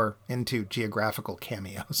of you who are into geographical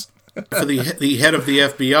cameos, For the head of the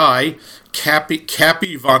FBI,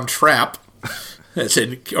 Cappy Von Trapp. That's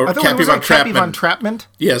in, or I thought Cappy it was Von like Cappy Trappman. Von Trappman.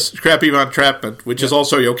 Yes, Cappy Von Trappman, which is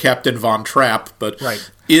also Captain Von Trapp, but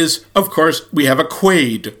Right. is, of course, we have a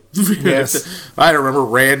Quaid. Yes. I don't remember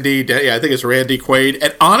Randy. Yeah, I think it's Randy Quaid.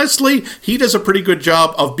 And honestly, he does a pretty good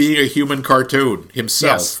job of being a human cartoon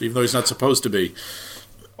himself, Yes. even though he's not supposed to be.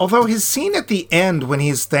 Although his scene at the end when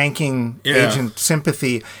he's thanking Agent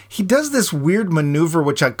Sympathy, he does this weird maneuver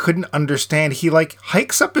which I couldn't understand. He like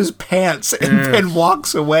hikes up his pants and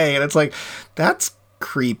walks away, and it's like, that's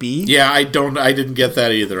creepy. Yeah, I didn't get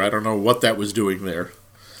that either. I don't know what that was doing there.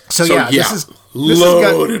 So Yeah, this is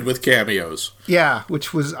loaded with cameos. Yeah,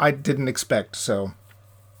 which was I didn't expect. So,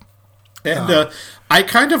 And I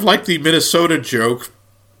kind of like the Minnesota joke,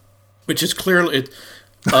 which is clearly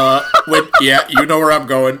when you know where I'm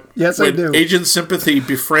going. Yes, I do. Agent Sympathy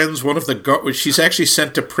befriends one of the guards. She's actually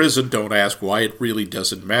sent to prison. Don't ask why. It really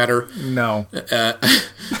doesn't matter. no.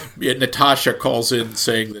 Natasha calls in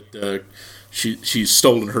saying that she's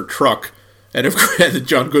stolen her truck. And of course,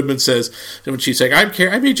 John Goodman says, when she's saying,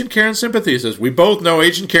 I'm Agent Karen Sympathy, he says, we both know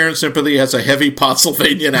Agent Karen Sympathy has a heavy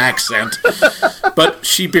Pennsylvanian accent. But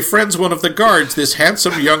she befriends one of the guards, this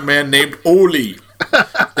handsome young man named Oli.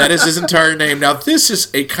 That is his entire name. Now, this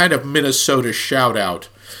is a kind of Minnesota shout-out.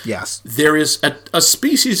 Yes. There is a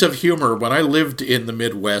species of humor when I lived in the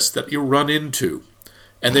Midwest that you run into.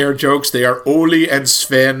 And they are jokes. They are Oli and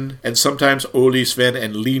Sven, and sometimes Oli, Sven,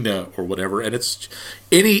 and Lena, or whatever. And it's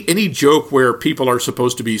any joke where people are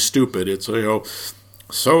supposed to be stupid. It's,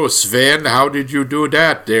 so Sven, how did you do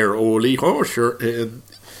that there, Oli? Oh, sure. And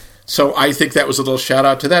so I think that was a little shout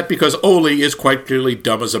out to that, because Oli is quite clearly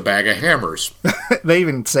dumb as a bag of hammers. They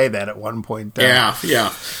even say that at one point. Yeah.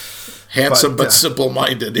 Handsome but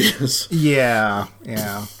simple-minded. Yes. Yeah.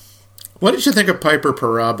 What did you think of Piper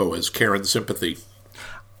Perabo as Karen Sympathy?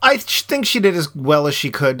 I think she did as well as she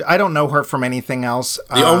could. I don't know her from anything else.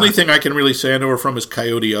 The only thing I can really say I know her from is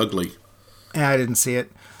Coyote Ugly. I didn't see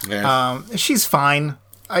it. Yeah. She's fine.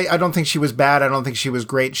 I don't think she was bad. I don't think she was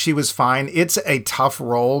great. She was fine. It's a tough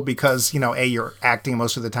role because, you're acting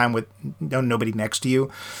most of the time with nobody next to you.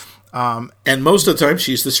 And most of the time,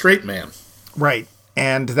 she's the straight man. Right.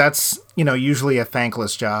 And that's, usually a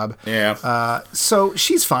thankless job. Yeah. So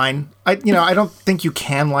she's fine. I don't think you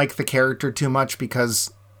can like the character too much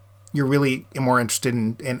because you're really more interested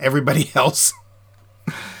in everybody else.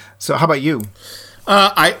 So how about you?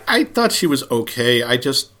 I thought she was okay. I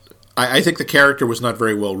think the character was not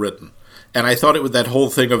very well written. And I thought that whole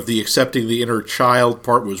thing of the accepting the inner child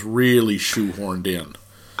part was really shoehorned in.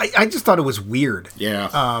 I just thought it was weird.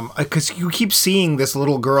 Yeah. Because you keep seeing this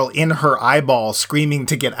little girl in her eyeball screaming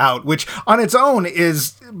to get out, which on its own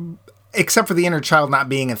is, except for the inner child not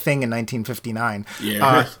being a thing in 1959,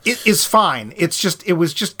 it is fine. It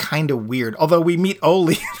was just kind of weird. Although we meet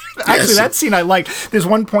Oli. Actually, that scene I liked. There's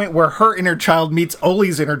one point where her inner child meets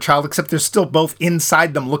Oli's inner child, except they're still both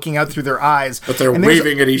inside them looking out through their eyes. But they're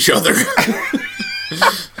waving at each other. And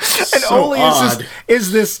so Oli odd.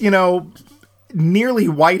 is this, nearly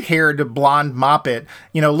white-haired blonde moppet,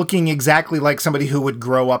 looking exactly like somebody who would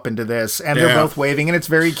grow up into this, and they're both waving, and it's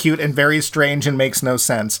very cute and very strange and makes no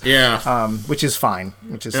sense. Yeah. Which is fine.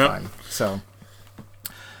 Fine. So,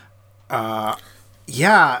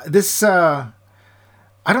 this.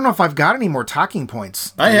 I don't know if I've got any more talking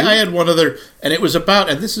points. I had one other, and it was about,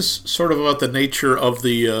 and this is sort of about the nature of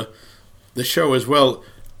the show as well.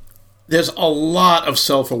 There's a lot of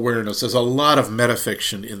self-awareness. There's a lot of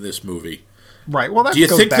metafiction in this movie. Right. Well, that do you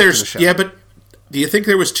goes think back there's to the show. Yeah, but do you think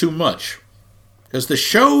there was too much? Because the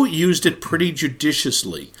show used it pretty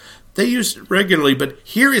judiciously. They used it regularly, but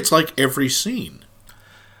here it's like every scene.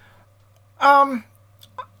 I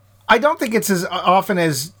don't think it's as often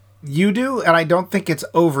as you do, and I don't think it's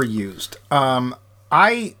overused.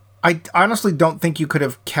 I honestly don't think you could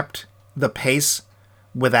have kept the pace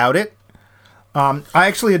without it. I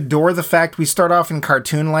actually adore the fact we start off in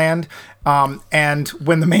Cartoon Land, and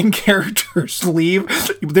when the main characters leave,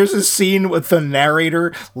 there's a scene with the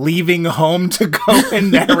narrator leaving home to go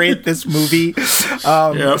and narrate this movie.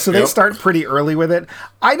 So they start pretty early with it.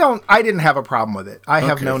 I didn't have a problem with it. I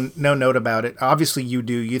have no note about it. Obviously you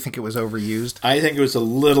do. You think it was overused. I think it was a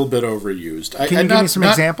little bit overused. Can you give me some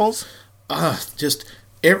examples?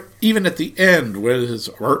 Even at the end, where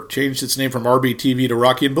it changed its name from RBTV to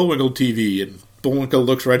Rocky and Bullwinkle TV, and Bullwinkle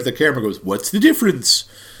looks right at the camera and goes, "What's the difference?"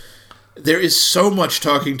 there is so much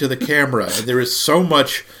talking to the camera, and there is so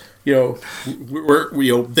much,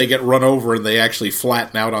 they get run over and they actually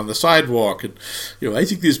flatten out on the sidewalk, and I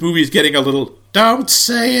think this movie is getting a little, don't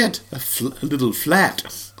say it, a little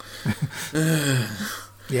flat.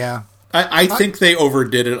 Yeah. I think they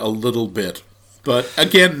overdid it a little bit. But,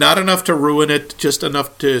 again, not enough to ruin it, just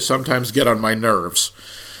enough to sometimes get on my nerves.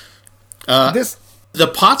 The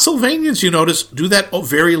Pottsylvanians, you notice, do that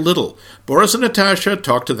very little. Boris and Natasha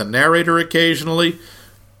talk to the narrator occasionally,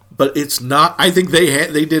 but it's not... I think they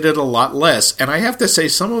did it a lot less. And I have to say,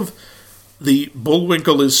 some of the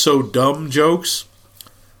Bullwinkle is so dumb jokes,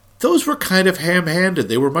 those were kind of ham-handed.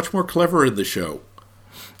 They were much more clever in the show.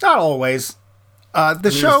 Not always. The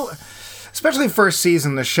show... Especially first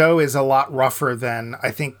season, the show is a lot rougher than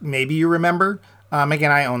I think maybe you remember. Again,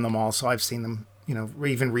 I own them all, so I've seen them,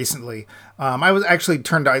 even recently. I was actually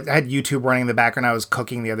I had YouTube running in the background. I was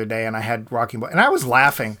cooking the other day, and I had Rocky Boy, and I was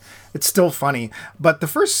laughing. It's still funny, but the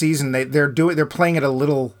first season they're playing it a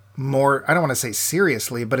little more. I don't want to say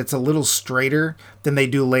seriously, but it's a little straighter than they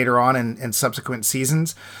do later on in subsequent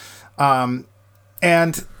seasons, and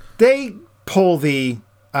they pull the.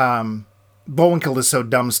 Bullwinkle is so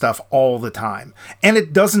dumb stuff all the time, and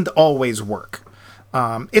it doesn't always work.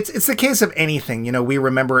 It's the case of anything, we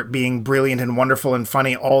remember it being brilliant and wonderful and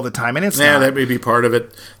funny all the time, and it's not. That may be part of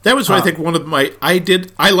it. That was I think one of my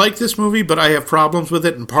I like this movie, but I have problems with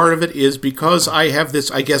it, and part of it is because I have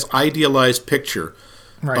this, I guess, idealized picture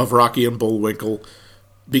of Rocky and Bullwinkle,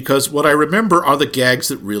 because what I remember are the gags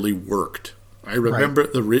that really worked. I remember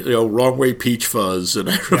the Wrong Way Peach Fuzz, and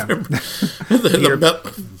I remember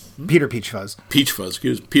Peter Peach Fuzz.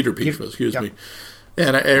 Peter Peach Fuzz, excuse me.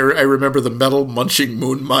 And I remember the metal munching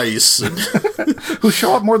moon mice. Who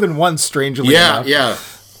show up more than once, strangely enough. Yeah.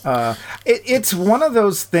 It's one of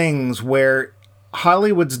those things where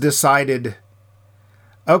Hollywood's decided,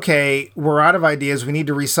 okay, we're out of ideas, we need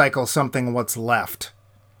to recycle something what's left.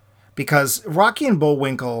 Because Rocky and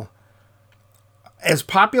Bullwinkle, as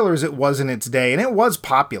popular as it was in its day, and it was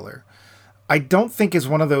popular, I don't think is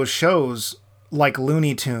one of those shows like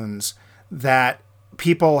Looney Tunes that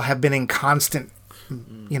people have been in constant,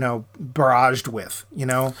 barraged with,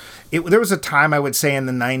 There was a time, I would say, in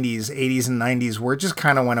the 80s and 90s, where it just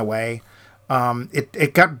kind of went away.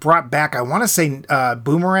 It got brought back. I want to say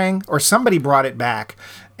Boomerang, or somebody brought it back,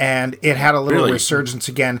 and it had a little resurgence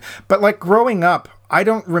again. But like growing up, I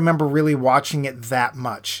don't remember really watching it that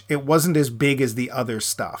much. It wasn't as big as the other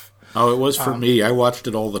stuff. Oh, it was for me. I watched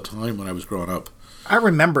it all the time when I was growing up. I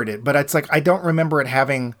remembered it, but it's like I don't remember it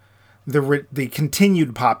having the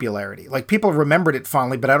continued popularity. Like, people remembered it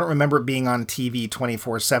fondly, but I don't remember it being on TV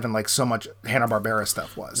 24/7 like so much Hanna-Barbera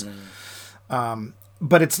stuff was.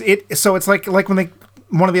 But it's like when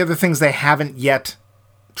one of the other things they haven't yet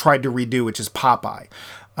tried to redo, which is Popeye.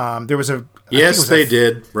 There was a Yes, they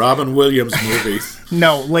did. Robin Williams movie.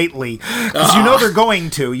 No, lately. Because they're going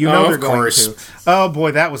to. They're going to. Oh,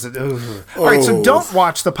 boy, that was All right, so don't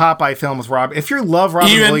watch the Popeye film with Rob. If you love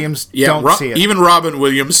Robin Williams, don't see it. Even Robin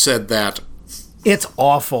Williams said that. It's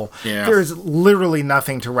awful. Yeah. There's literally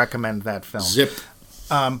nothing to recommend that film. Zip.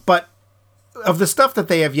 But of the stuff that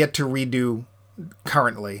they have yet to redo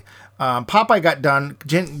currently, Popeye got done.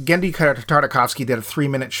 Genndy Tartakovsky did a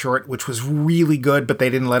 3-minute short, which was really good, but they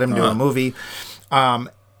didn't let him do a movie.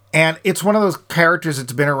 And it's one of those characters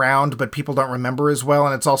that's been around, but people don't remember as well.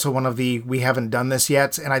 And it's also one of the we haven't done this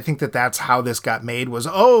yet. And I think that's how this got made was,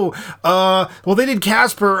 they did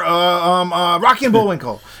Casper, Rocky and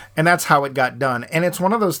Bullwinkle. And that's how it got done. And it's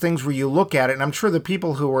one of those things where you look at it, and I'm sure the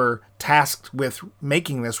people who were tasked with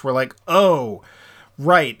making this were like, oh,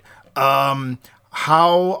 right.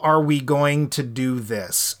 How are we going to do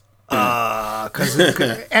this? And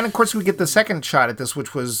of course we get the second shot at this,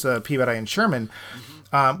 which was Peabody and Sherman,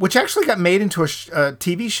 which actually got made into a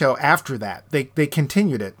TV show after that. They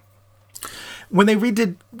continued it. When they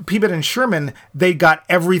redid Peabody and Sherman, they got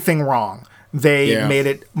everything wrong. They made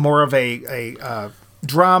it more of a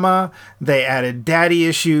drama. They added daddy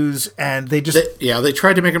issues, and they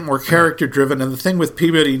tried to make it more character driven. And the thing with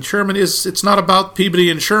Peabody and Sherman is it's not about Peabody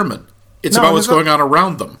and Sherman. It's about what's going on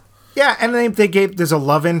around them. Yeah, and there's a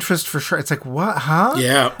love interest for sure. It's like, what, huh?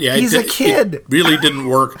 Yeah. He's a kid. It really didn't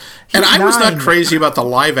work. And I was not crazy about the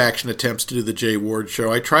live action attempts to do the Jay Ward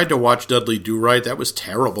show. I tried to watch Dudley Do-Right. That was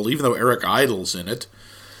terrible, even though Eric Idle's in it.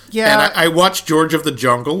 Yeah. And I watched George of the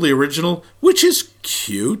Jungle, the original, which is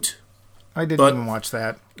cute. I didn't even watch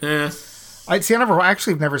that.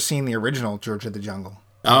 I've never seen the original George of the Jungle.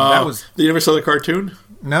 You never saw the cartoon?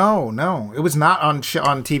 No. It was not on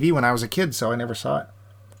TV when I was a kid, so I never saw it.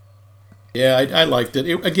 Yeah, I liked it.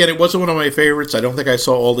 It wasn't one of my favorites. I don't think I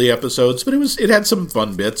saw all the episodes, but it had some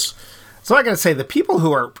fun bits. So I got to say, the people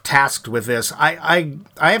who are tasked with this, I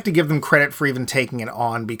have to give them credit for even taking it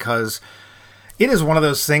on, because it is one of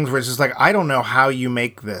those things where it's just like, I don't know how you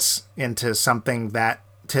make this into something that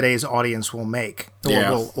today's audience will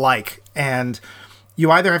will like. And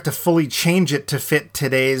you either have to fully change it to fit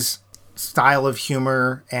today's style of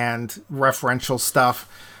humor and referential stuff,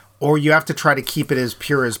 or you have to try to keep it as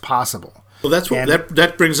pure as possible. Well, that's what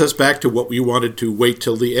that brings us back to what we wanted to wait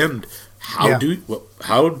till the end. How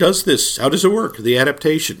does it work? The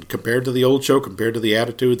adaptation compared to the old show, compared to the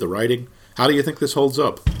attitude, the writing. How do you think this holds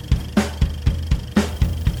up?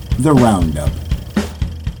 The Roundup.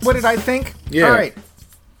 What did I think? Yeah. All right.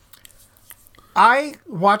 I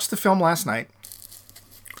watched the film last night.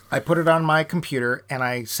 I put it on my computer and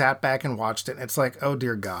I sat back and watched it. And it's like, oh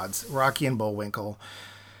dear gods, Rocky and Bullwinkle.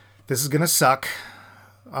 This is gonna suck.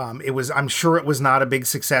 I'm sure it was not a big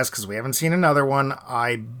success because we haven't seen another one.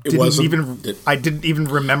 I didn't even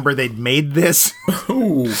remember they'd made this.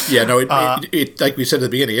 Ooh. Yeah, no, it like we said at the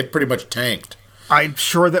beginning, it pretty much tanked. I'm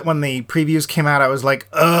sure that when the previews came out, I was like,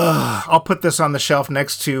 ugh, I'll put this on the shelf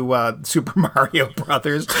next to Super Mario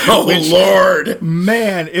Brothers. Oh, Lord!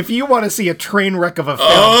 Man, if you want to see a train wreck of a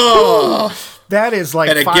film, that is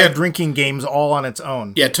like five drinking games all on its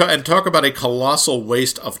own. Yeah, and talk about a colossal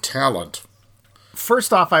waste of talent.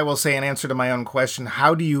 First off, I will say, in answer to my own question,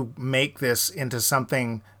 how do you make this into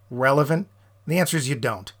something relevant? The answer is you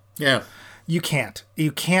don't. Yeah. You can't.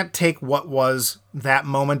 You can't take what was that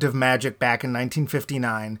moment of magic back in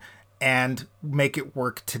 1959 and make it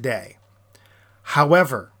work today.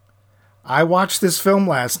 However, I watched this film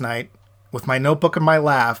last night with my notebook in my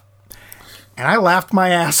lap, and I laughed my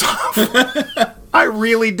ass off. I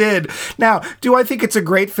really did. Now, do I think it's a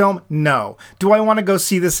great film? No. Do I want to go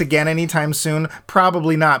see this again anytime soon?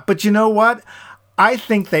 Probably not. But you know what? I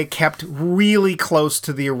think they kept really close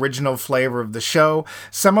to the original flavor of the show.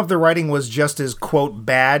 Some of the writing was just as, quote,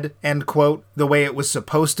 bad, end quote, the way it was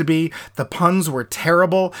supposed to be. The puns were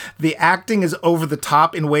terrible. The acting is over the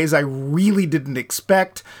top in ways I really didn't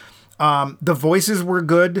expect. The voices were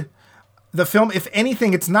good. The film, if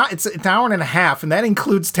anything, it's an hour and a half, and that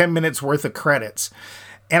includes 10 minutes worth of credits.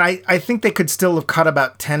 And I think they could still have cut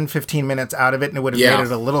about 10, 15 minutes out of it, and it would have made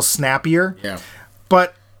it a little snappier. Yeah.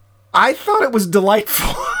 But I thought it was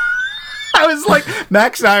delightful. I was like,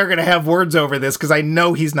 Max and I are going to have words over this, because I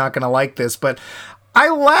know he's not going to like this, but I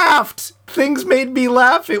laughed. Things made me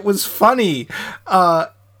laugh. It was funny.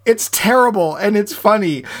 It's terrible, and it's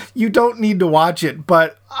funny. You don't need to watch it,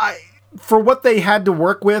 but for what they had to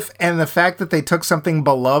work with, and the fact that they took something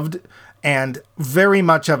beloved and very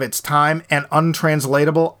much of its time and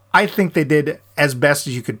untranslatable, I think they did as best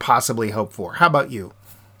as you could possibly hope for. How about you?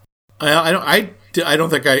 I don't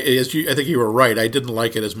think I think you were right. I didn't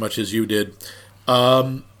like it as much as you did.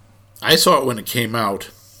 I saw it when it came out.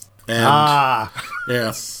 And,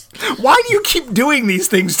 yeah. Why do you keep doing these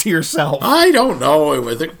things to yourself? I don't know.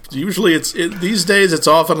 I think usually these days it's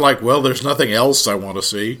often like, well, there's nothing else I want to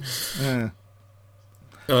see.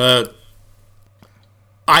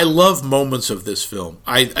 I love moments of this film.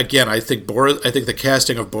 I think the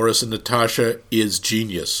casting of Boris and Natasha is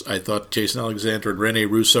genius. I thought Jason Alexander and Rene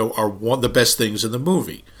Russo are one of the best things in the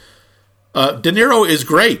movie. De Niro is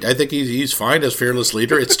great. I think he's fine as fearless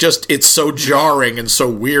leader. It's so jarring and so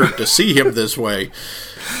weird to see him this way.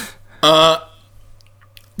 The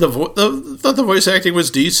voice acting was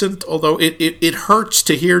decent, although it hurts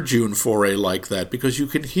to hear June Foray like that, because you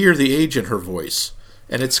can hear the age in her voice,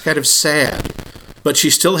 and it's kind of sad. But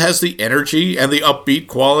she still has the energy and the upbeat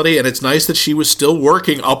quality, and it's nice that she was still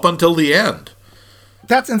working up until the end.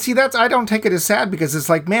 I don't take it as sad, because it's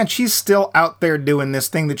like, man, she's still out there doing this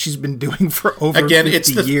thing that she's been doing for over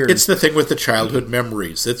 50 years. It's the thing with the childhood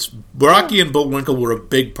memories. Rocky and Bullwinkle were a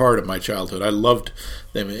big part of my childhood. I loved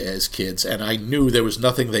them as kids, and I knew there was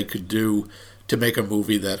nothing they could do to make a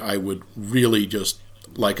movie that I would really just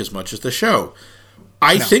like as much as the show.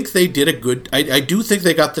 I think they did a good... I do think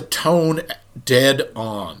they got the tone dead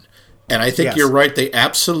on. And I think you're right. They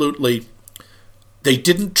absolutely... They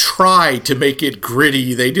didn't try to make it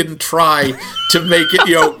gritty. They didn't try to make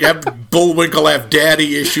it, have Bullwinkle have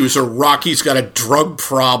daddy issues, or Rocky's got a drug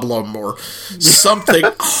problem, or something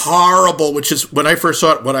horrible, which is, when I first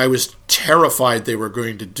saw it, what I was terrified they were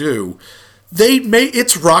going to do.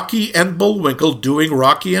 It's Rocky and Bullwinkle doing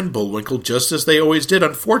Rocky and Bullwinkle just as they always did.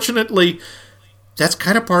 Unfortunately, that's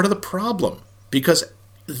kind of part of the problem, because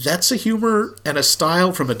that's a humor and a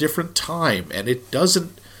style from a different time, and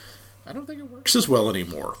I don't think it works as well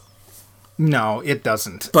anymore. No, it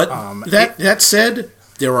doesn't. But that said,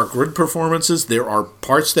 There are good performances. There are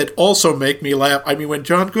parts that also make me laugh. I mean, when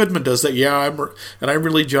John Goodman does that, I'm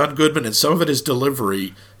really John Goodman, and some of it is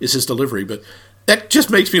his delivery, but that just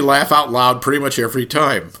makes me laugh out loud pretty much every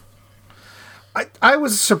time. I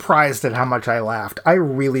was surprised at how much I laughed. I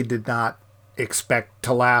really did not expect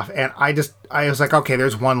to laugh, and I was like, okay,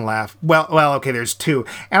 there's one laugh. Well, okay, there's two,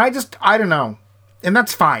 and I don't know, and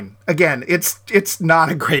that's fine. Again, it's not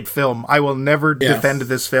a great film. I will never defend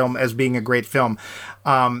this film as being a great film.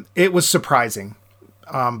 It was surprising,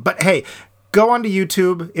 but hey, go onto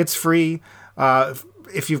YouTube. It's free.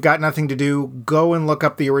 If you've got nothing to do, go and look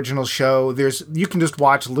up the original show. You can just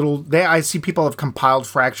watch I see people have compiled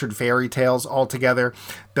Fractured Fairy Tales all together.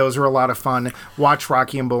 Those are a lot of fun. Watch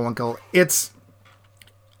Rocky and Bullwinkle.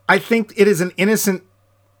 I think it is an innocent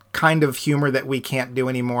kind of humor that we can't do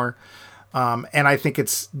anymore. And I think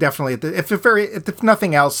it's definitely, if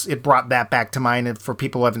nothing else, it brought that back to mind. And for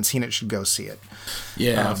people who haven't seen it, should go see it.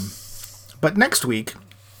 Yeah. But next week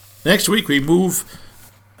we move.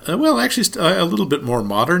 Actually, a little bit more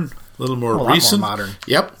modern, a little more recent. More modern.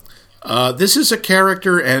 Yep. This is a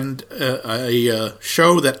character and a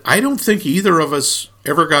show that I don't think either of us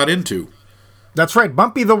ever got into. That's right,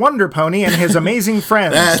 Bumpy the Wonder Pony and his amazing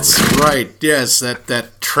friends. That's right. Yes, that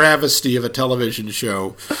travesty of a television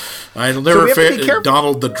show. I'll never forget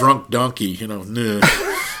Donald the Drunk Donkey. Nah.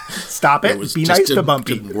 Stop it. Be nice to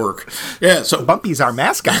Bumpy. Didn't work. Yeah, so Bumpy's our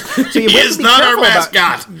mascot. So he is not our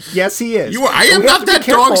mascot. Yes, he is. I am not that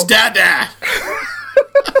dog's dada.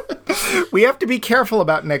 We have to be careful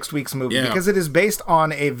about next week's movie because it is based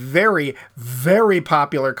on a very, very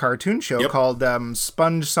popular cartoon show called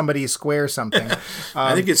Sponge Somebody Square something.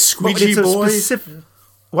 I think it's Squeegee Boy.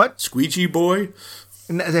 What? Squeegee Boy?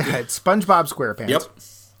 It's SpongeBob SquarePants. Yep.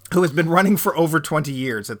 Who has been running for over 20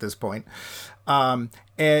 years at this point.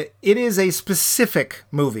 It is a specific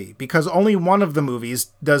movie because only one of the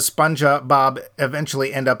movies does SpongeBob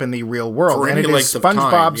eventually end up in the real world. And it is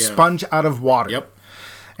SpongeBob Sponge Out of Water. Yep.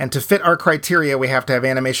 And to fit our criteria, we have to have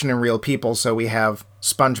animation and real people. So we have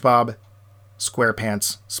SpongeBob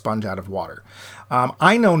SquarePants Sponge Out of Water.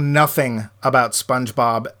 I know nothing about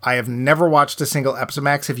SpongeBob. I have never watched a single episode.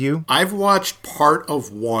 Max, have you? I've watched part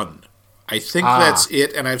of one. I think that's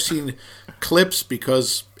it. And I've seen clips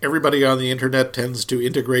because everybody on the internet tends to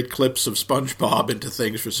integrate clips of SpongeBob into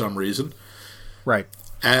things for some reason. Right.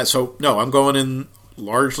 So, no, I'm going in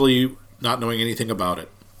largely not knowing anything about it.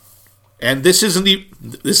 And this isn't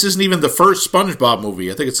even the first SpongeBob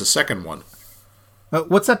movie. I think it's the second one.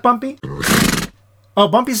 What's that, Bumpy? Oh,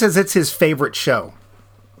 Bumpy says it's his favorite show.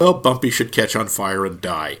 Well, Bumpy should catch on fire and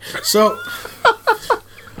die. So...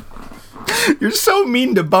 You're so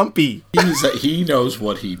mean to Bumpy. He knows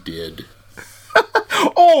what he did.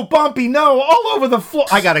 Oh, Bumpy, no, all over the floor.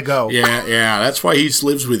 I gotta go. Yeah, that's why he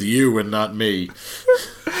lives with you and not me.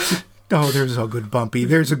 Oh, there's a good Bumpy.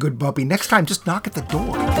 There's a good Bumpy. Next time, just knock at the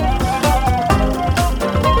door.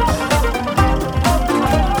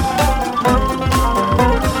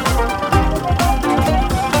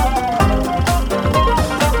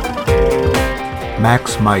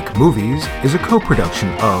 Max Mike Movies is a co-production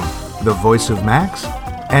of The Voice of Max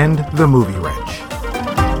and The Movie Wrench.